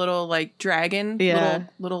like dragon,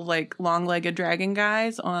 little like long-legged dragon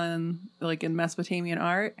guys on like in Mesopotamian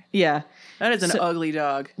art. Yeah. That is an ugly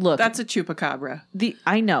dog. Look, that's a chupacabra.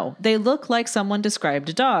 I know. They look like someone described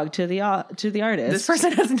a dog to the artist. This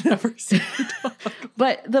person has never seen a dog.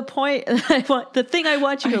 But the point the thing I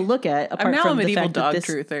want you to look at, apart from the fact dog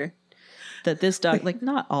truther, that this dog, like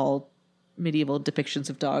not all medieval depictions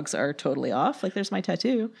of dogs are totally off. Like there's my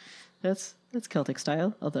tattoo. That's Celtic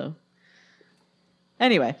style, although.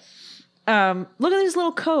 Anyway, look at his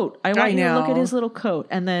little coat. I want you to look at his little coat.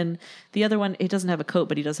 And then the other one, he doesn't have a coat,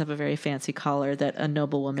 but he does have a very fancy collar that a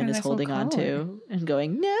noblewoman is holding on to and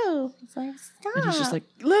going, no. It's like, stop. And he's just like,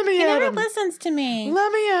 let me at him. He never listens to me.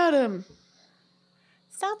 Let me at him.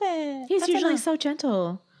 Stop it. He's usually so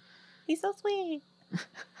gentle. He's so sweet.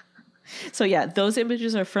 So yeah, those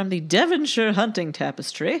images are from the Devonshire hunting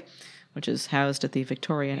tapestry, which is housed at the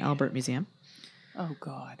Victoria and Albert Museum. Oh,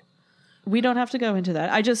 God. We don't have to go into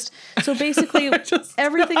that. So basically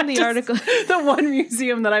everything in the article. The one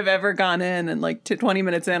museum that I've ever gone in and like 20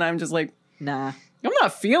 minutes in, I'm just like, nah, I'm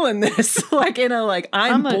not feeling this. Like in a, like,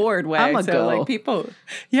 I'm bored way. I'm a so go. Like people,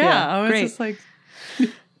 I was great. just like,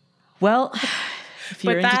 well, if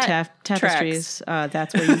you're into tapestries,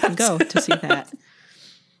 that's where you can go to see that.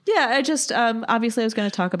 Yeah. I just, obviously I was going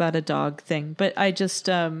to talk about a dog thing, but I just,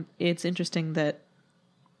 it's interesting that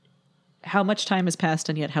how much time has passed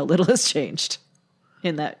and yet how little has changed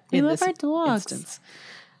in this instance.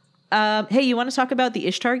 Hey, you want to talk about the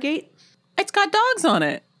Ishtar Gate? It's got dogs on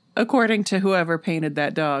it, according to whoever painted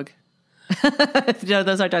that dog. No,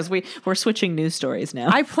 those are dogs. We're switching news stories now.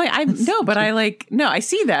 I see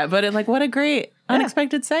that, but what a great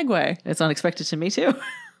unexpected segue. It's unexpected to me too.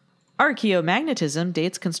 Archaeomagnetism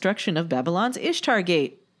dates construction of Babylon's Ishtar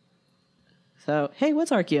Gate. So, hey,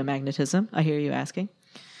 what's archaeomagnetism? I hear you asking.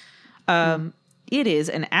 It is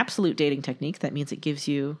an absolute dating technique. That means it gives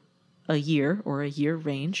you a year or a year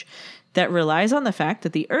range that relies on the fact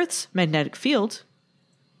that the Earth's magnetic field,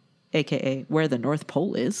 aka where the North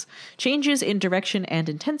Pole is, changes in direction and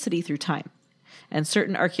intensity through time. And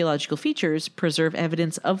certain archaeological features preserve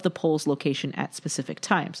evidence of the pole's location at specific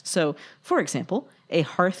times. So, for example, a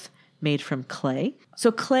hearth made from clay.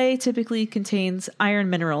 So clay typically contains iron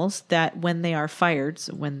minerals that when they are fired,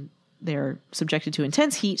 so when they're subjected to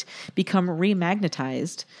intense heat, become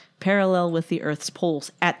remagnetized parallel with the Earth's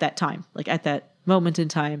poles at that time. Like at that moment in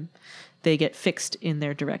time, they get fixed in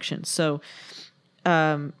their direction. So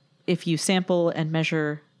if you sample and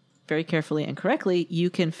measure very carefully and correctly, you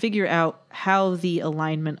can figure out how the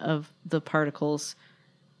alignment of the particles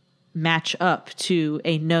match up to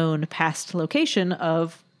a known past location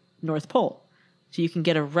of North Pole. So you can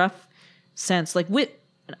get a rough sense,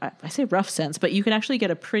 I say rough sense, but you can actually get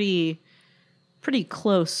a pretty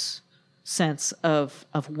close sense of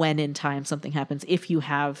when in time something happens if you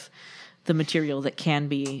have the material that can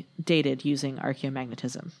be dated using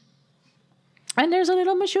archaeomagnetism. And there's a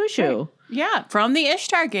little Mushushu. Right. Yeah, from the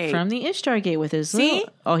Ishtar Gate. From the Ishtar Gate with his he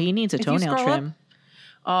needs a toenail trim.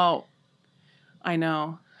 Oh, I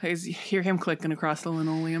know. I hear him clicking across the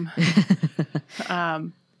linoleum.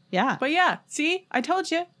 Yeah. But yeah, see? I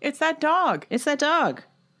told you. It's that dog. It's that dog.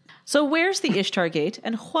 So where's the Ishtar Gate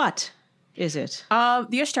and what is it? The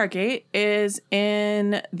Ishtar Gate is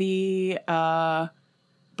in the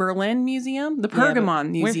Berlin Museum, the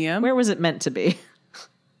Pergamon Museum. Where was it meant to be?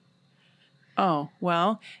 Oh,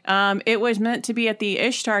 well, it was meant to be at the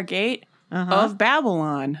Ishtar Gate of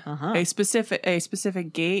Babylon, a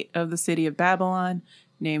specific gate of the city of Babylon,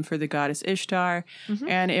 named for the goddess Ishtar,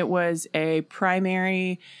 and it was a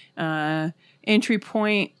primary entry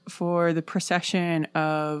point for the procession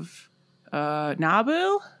of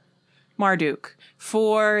Nabu, Marduk,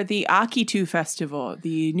 for the Akitu festival,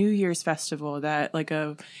 the New Year's festival, that like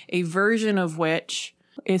a version of which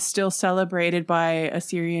is still celebrated by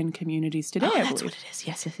Assyrian communities today. I That's believe. what it is.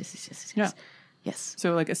 Yes. Yeah. Yes.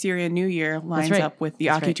 So like Assyrian New Year lines right. up with the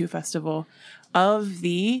That's Akitu festival of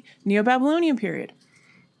the Neo-Babylonian period.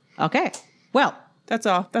 Okay. Well, That's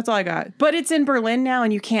all I got. But it's in Berlin now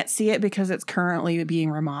and you can't see it because it's currently being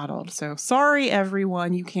remodeled. So sorry,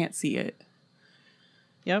 everyone, you can't see it.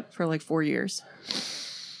 Yep. For like 4 years.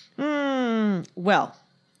 Well,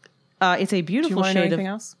 it's a beautiful Do you want to know shade anything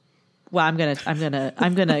of. else? Well, I'm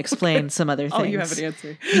gonna explain some other things. Oh, you have an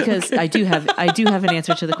answer. Because I do have an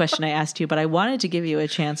answer to the question I asked you, but I wanted to give you a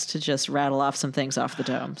chance to just rattle off some things off the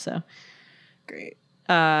dome. So Great.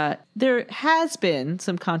 there has been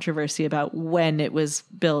some controversy about when it was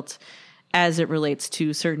built, as it relates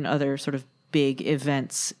to certain other sort of big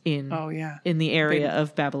events in the area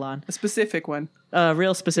of Babylon. A specific one. A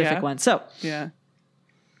real specific one. So yeah.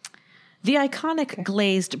 The iconic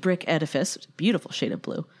glazed brick edifice, beautiful shade of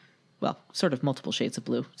blue. Well, sort of multiple shades of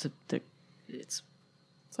blue. It's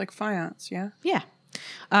like faience, yeah? Yeah.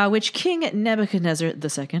 Which King Nebuchadnezzar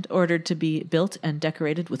II ordered to be built and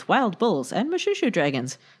decorated with wild bulls and Mashushu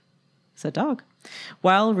dragons. It's a dog.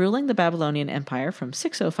 While ruling the Babylonian Empire from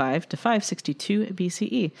 605 to 562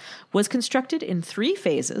 BCE, was constructed in 3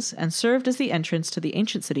 phases and served as the entrance to the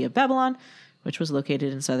ancient city of Babylon, which was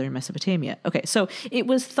located in southern Mesopotamia. Okay, so it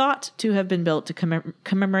was thought to have been built to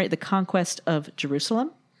commemorate the conquest of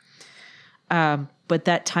Jerusalem, but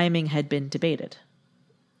that timing had been debated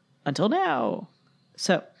until now.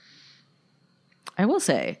 So I will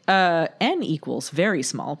say N equals very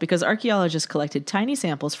small because archaeologists collected tiny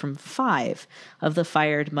samples from 5 of the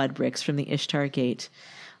fired mud bricks from the Ishtar Gate.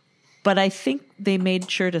 But I think they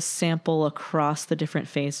made sure to sample across the different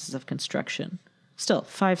phases of construction. Still,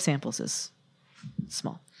 5 samples is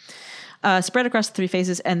small. Spread across the 3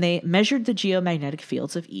 phases, and they measured the geomagnetic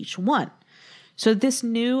fields of each one. So this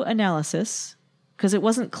new analysis, because it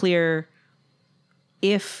wasn't clear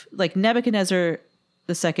if, like, Nebuchadnezzar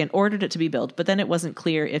II ordered it to be built, but then it wasn't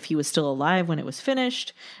clear if he was still alive when it was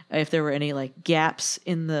finished, if there were any like gaps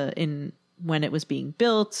in when it was being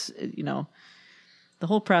built. You know, the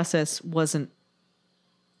whole process wasn't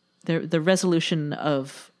the resolution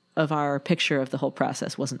of our picture of the whole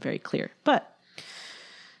process wasn't very clear. But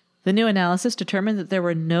the new analysis determined that there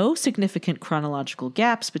were no significant chronological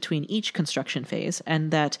gaps between each construction phase,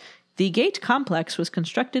 and that the gate complex was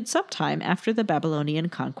constructed sometime after the Babylonian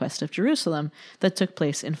conquest of Jerusalem that took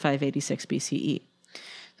place in 586 BCE.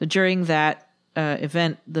 So during that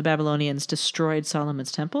event, the Babylonians destroyed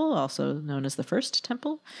Solomon's temple, also known as the First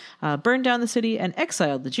Temple, burned down the city, and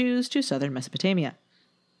exiled the Jews to southern Mesopotamia.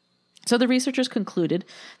 So the researchers concluded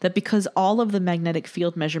that because all of the magnetic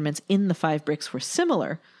field measurements in the 5 bricks were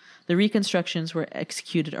similar, the reconstructions were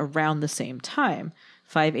executed around the same time,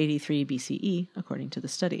 583 BCE, according to the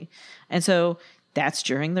study. And so that's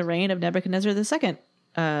during the reign of Nebuchadnezzar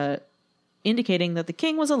II, indicating that the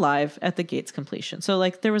king was alive at the gate's completion. So,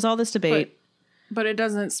 like, there was all this debate. But it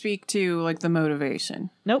doesn't speak to, like, the motivation.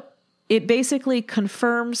 Nope. It basically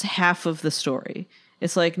confirms half of the story.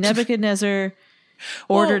 It's like Nebuchadnezzar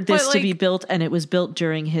ordered this to be built, and it was built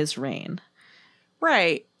during his reign.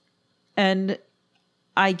 Right. And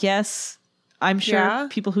I guess I'm sure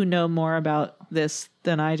people who know more about this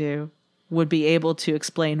than I do would be able to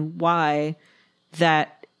explain why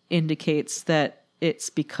that indicates that it's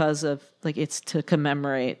because of, like, it's to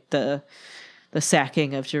commemorate the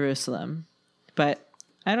sacking of Jerusalem. But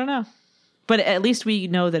I don't know. But at least we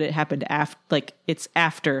know that it happened after, like, it's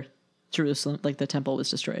after Jerusalem, like, the temple was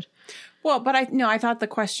destroyed. Well, but I thought the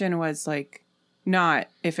question was, like, not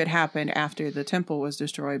if it happened after the temple was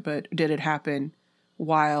destroyed, but did it happen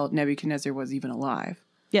while Nebuchadnezzar was even alive?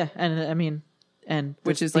 Yeah, and I mean, and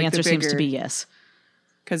which is the like answer the bigger, seems to be yes,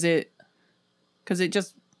 because it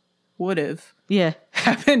just would have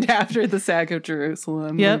happened after the sack of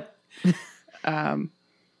Jerusalem. Yep.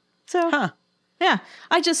 So yeah,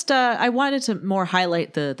 I just I wanted to more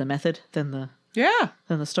highlight the method than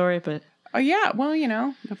the story, but well, you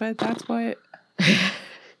know, but that's what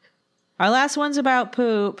our last one's about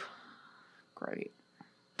poop. Great.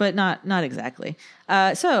 But not exactly.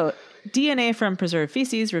 So, DNA from preserved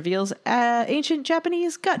feces reveals ancient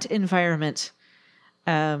Japanese gut environment.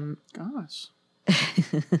 Gosh.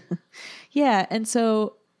 Yeah, and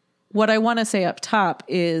so what I want to say up top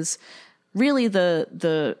is really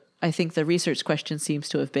the I think the research question seems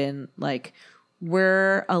to have been, like,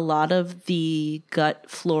 were a lot of the gut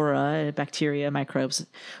flora, bacteria, microbes,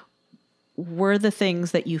 were the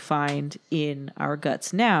things that you find in our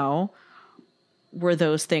guts now, were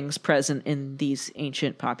those things present in these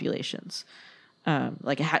ancient populations?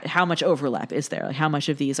 Like how much overlap is there? Like how much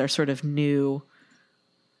of these are sort of newish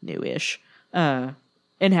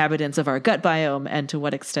inhabitants of our gut biome, and to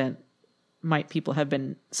what extent might people have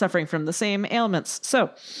been suffering from the same ailments? So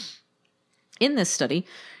in this study,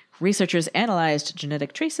 researchers analyzed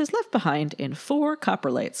genetic traces left behind in 4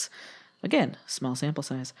 coprolites. Again, small sample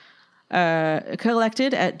size.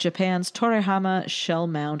 Collected at Japan's Torihama Shell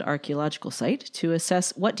Mound Archaeological Site to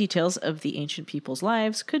assess what details of the ancient people's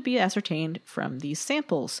lives could be ascertained from these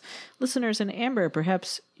samples. Listeners in Amber,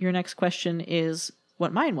 perhaps your next question is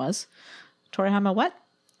what mine was. Torihama what?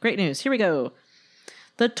 Great news. Here we go.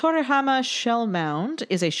 The Torihama Shell Mound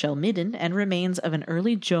is a shell midden and remains of an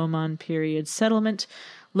early Jomon period settlement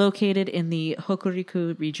located in the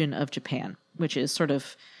Hokuriku region of Japan, which is sort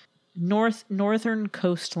of northern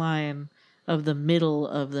coastline of the middle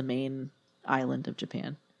of the main island of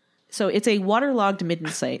Japan. So it's a waterlogged midden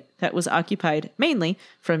site that was occupied mainly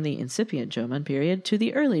from the incipient Jomon period to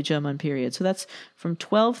the early Jomon period. So that's from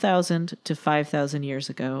 12,000 to 5,000 years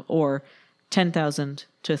ago, or 10,000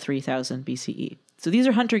 to 3,000 BCE. So these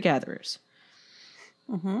are hunter-gatherers.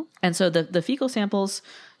 Mm-hmm. And so the fecal samples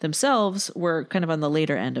themselves were kind of on the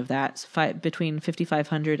later end of that, between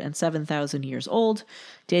 5,500 and 7,000 years old,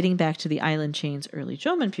 dating back to the island chain's early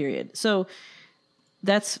Jomon period. So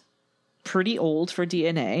that's pretty old for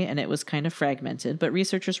DNA, and it was kind of fragmented, but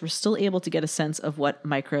researchers were still able to get a sense of what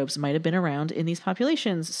microbes might have been around in these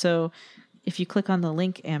populations. So if you click on the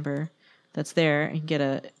link, Amber, that's there, and get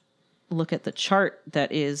a look at the chart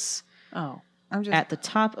that is at the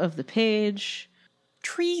top of the page.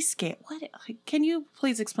 Tree scale. What? Can you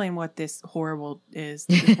please explain what this horrible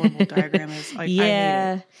diagram is? I hate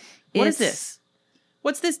it. What is this?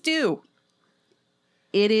 What's this do?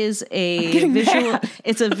 It is a visual.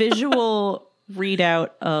 It's a visual readout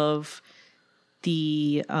of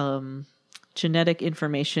the genetic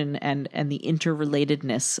information and the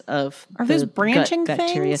interrelatedness of those branching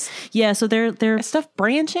bacteria. Things? Yeah, so they're is stuff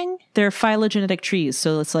branching. They're phylogenetic trees.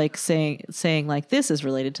 So it's like saying like this is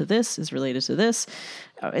related to this is related to this.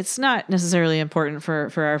 It's not necessarily important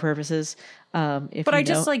for our purposes. But I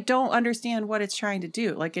just don't understand what it's trying to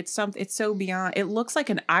do. Like it's so beyond. It looks like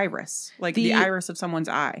an iris, like the iris of someone's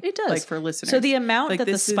eye. It does. Like for listeners. So the amount that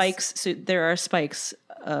the spikes. So there are spikes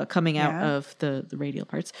coming out of the radial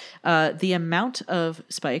parts. The amount of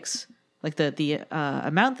spikes, like the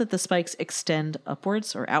amount that the spikes extend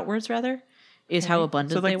upwards or outwards rather, is how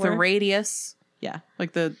abundant they were. So like the radius. Yeah.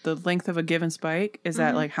 Like the length of a given spike, is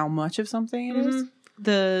that like how much of something it is?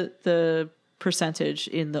 The percentage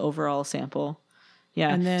in the overall sample. Yeah.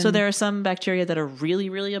 And then, so there are some bacteria that are really,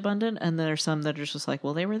 really abundant, and there are some that are just like,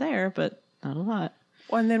 well, they were there, but not a lot.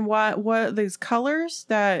 And then what these colors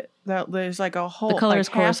that there's like a whole, the colors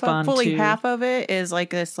correspond to half of it is like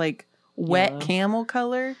this like wet yellow camel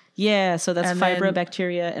color. Yeah, so that's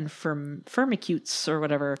fibrobacteria and firmicutes or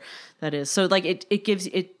whatever that is. So like it gives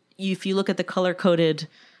it, if you look at the color coded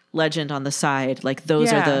legend on the side, like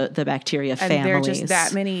those are the bacteria families. And there are just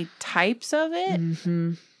that many types of it.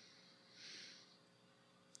 Mm-hmm.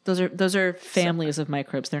 Those are families of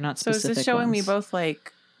microbes. They're not specific. So is this showing me both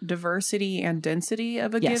like diversity and density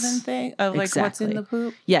of a given thing of like what's in the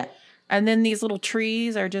poop? Yeah. And then these little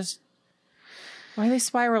trees are just, why do they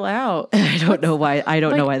spiral out? I don't know why. I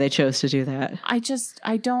don't know why they chose to do that. I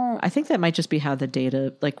don't. I think that might just be how the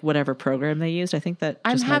data, like whatever program they used. I think that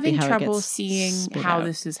just I'm might be having how trouble it gets seeing how out.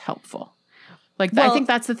 this is helpful. Like, I think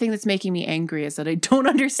that's the thing that's making me angry, is that I don't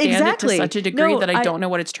understand it to such a degree that I don't know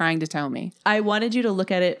what it's trying to tell me. I wanted you to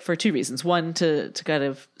look at it for 2 reasons. One, to kind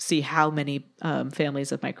of see how many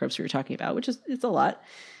families of microbes we were talking about, which is it's a lot.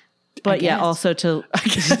 But yeah, also to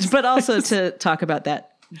talk about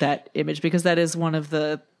that image, because that is one of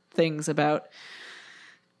the things about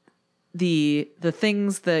the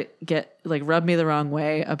things that get like rub me the wrong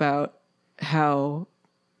way about how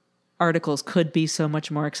articles could be so much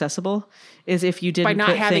more accessible is if you didn't by not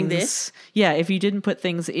put having things, this. Yeah, if you didn't put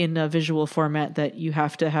things in a visual format that you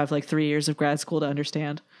have to have like 3 years of grad school to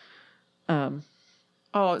understand.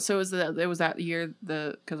 Oh, so it was that year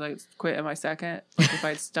because I quit at my second. Like if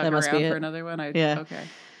I'd stuck around for another one, okay.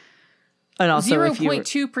 And also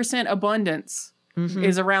 0.2% abundance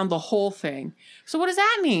is around the whole thing. So what does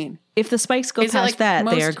that mean? If the spikes go past that,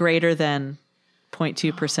 they are greater than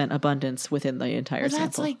 0.2% abundance within the entire sample.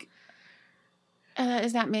 That's like,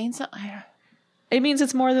 does that mean something? It means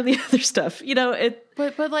it's more than the other stuff. You know,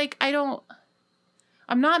 But like,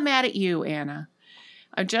 I'm not mad at you, Anna.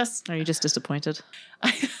 Are you just disappointed?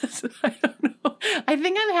 I don't know. I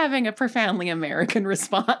think I'm having a profoundly American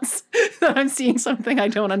response that I'm seeing something I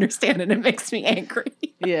don't understand and it makes me angry.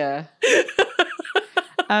 Yeah.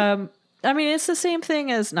 I mean, it's the same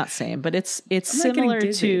thing as not same, but it's similar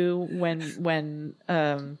to when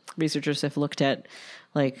researchers have looked at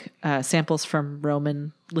like samples from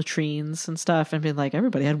Roman latrines and stuff and been like,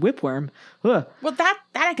 everybody had whipworm. Ugh. Well, that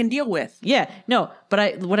I can deal with. Yeah, no,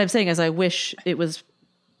 but what I'm saying is I wish it was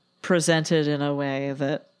presented in a way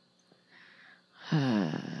that,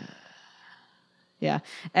 yeah,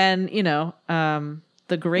 and you know,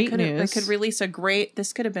 the great news. They could release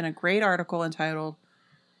this could have been a great article entitled,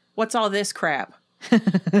 "What's all this crap?"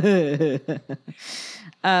 The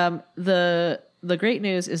great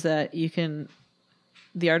news is that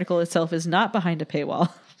the article itself is not behind a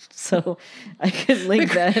paywall, so I can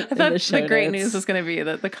link that. I thought the great news was going to be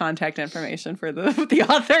that the contact information for the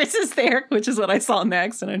authors is there, which is what I saw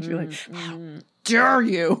next, and I'd be like, "How dare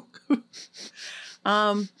you!"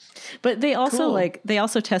 But they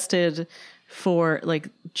also tested for like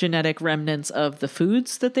genetic remnants of the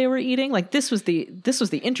foods that they were eating. Like this was the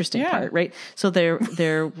interesting part, right? So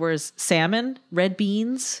there was salmon, red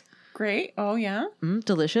beans. Great. Oh yeah.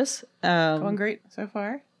 Delicious. Going great so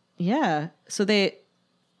far. Yeah. So they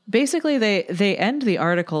end the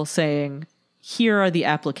article saying, here are the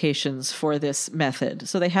applications for this method.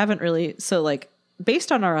 So they haven't really,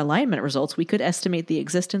 based on our alignment results, we could estimate the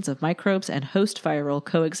existence of microbes and host viral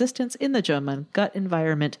coexistence in the human gut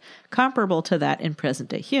environment comparable to that in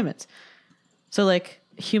present-day humans. So, like,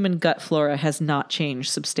 human gut flora has not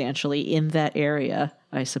changed substantially in that area,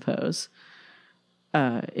 I suppose,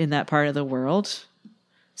 in that part of the world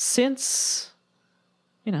since,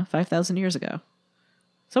 5,000 years ago.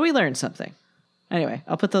 So we learned something. Anyway,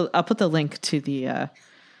 I'll put the link to the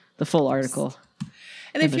full article.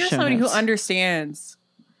 And if you're somebody who understands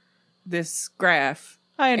this graph,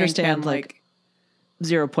 I understand like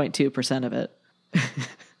 0.2% of it.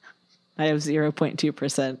 I have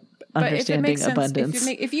 0.2% understanding abundance.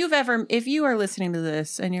 If you are listening to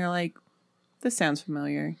this and you're like, this sounds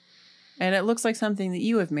familiar, and it looks like something that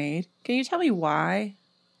you have made, can you tell me why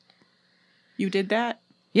you did that?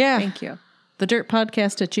 Yeah. Thank you.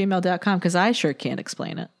 thedirtpodcast@gmail.com, because I sure can't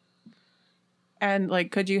explain it. And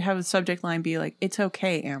could you have the subject line be like, "It's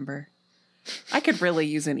okay, Amber"? I could really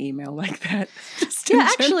use an email like that.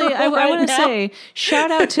 Actually, I want to say shout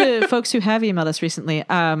out to folks who have emailed us recently.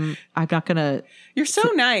 I'm not gonna. You're so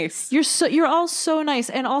nice. You're all so nice,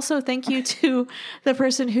 and also thank you to the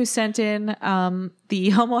person who sent in the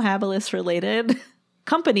Homo habilis related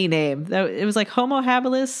company name. It was like Homo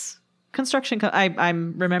habilis construction.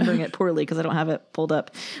 I'm remembering it poorly because I don't have it pulled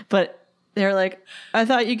up, but. They're like, I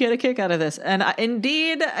thought you'd get a kick out of this. And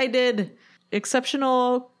indeed, I did.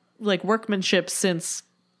 Exceptional, workmanship since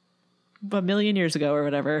a million years ago or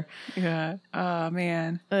whatever. Yeah. Oh,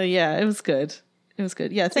 man. Yeah, it was good. It was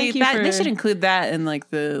good. Yeah, thank you. They should include that in,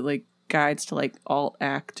 the guides to,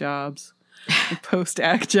 alt-act jobs.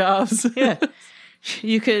 Post-act jobs. Yeah.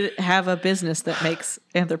 You could have a business that makes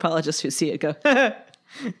anthropologists who see it go,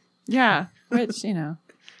 yeah, which,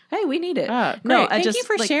 Hey, we need it. No, thank you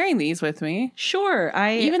for sharing these with me. Sure.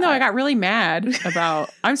 Even though I got really mad about,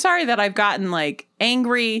 I'm sorry that I've gotten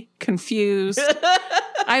angry, confused.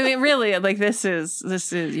 I mean, really, this is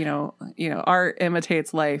art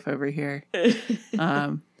imitates life over here.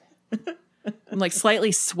 I'm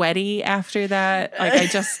slightly sweaty after that. I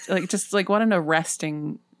just wanted a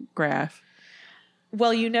resting graph.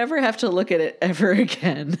 Well, you never have to look at it ever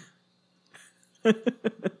again.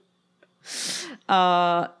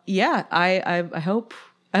 Yeah, I hope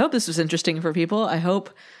this was interesting for people. I hope,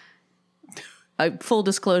 full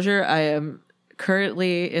disclosure, I am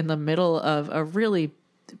currently in the middle of a really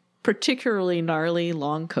particularly gnarly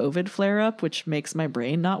long COVID flare up, which makes my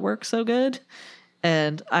brain not work so good.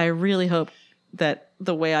 And I really hope that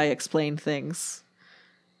the way I explained things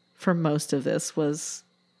for most of this was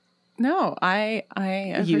I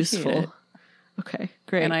useful. It. Okay,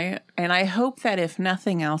 great. And I hope that if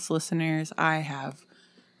nothing else, listeners, I have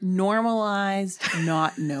normalized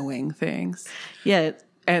not knowing things. Yeah.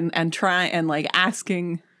 And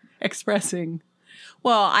asking, expressing.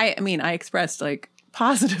 Well, I expressed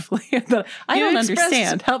positively, but I don't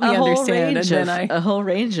understand. Help me understand. A whole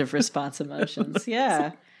range of response emotions.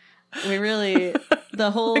 Yeah. We really,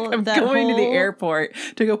 I'm going to the airport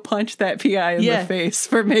to go punch that PI in the face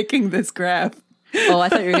for making this graph. Oh, I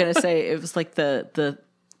thought you were going to say it was the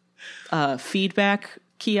feedback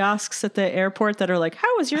kiosks at the airport that are like,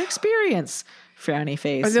 how was your experience? Frowny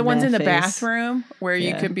face. Or the ones in the bathroom where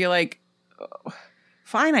you can be like, oh,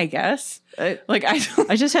 fine, I guess. I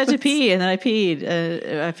just had to pee and then I peed.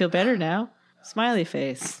 I feel better now. Smiley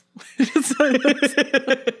face.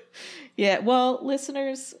 Yeah, well,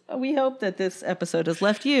 listeners, we hope that this episode has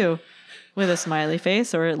left you with a smiley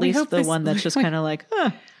face, or at least the one that's just kind of like,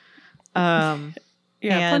 huh.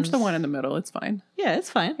 Yeah, punch the one in the middle. It's fine. Yeah, it's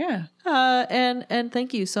fine. Yeah. And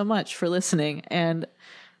thank you so much for listening. And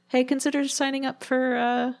hey, consider signing up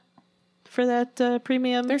for that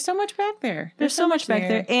premium. There's so much back there. There's so much back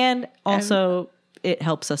there. And also, it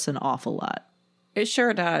helps us an awful lot. It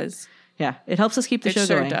sure does. Yeah, it helps us keep the show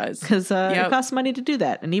going. It sure does. Because it costs money to do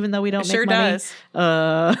that. And even though we don't make money.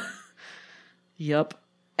 Does. Yup.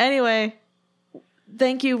 Anyway,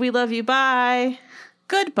 thank you. We love you. Bye.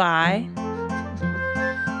 Goodbye.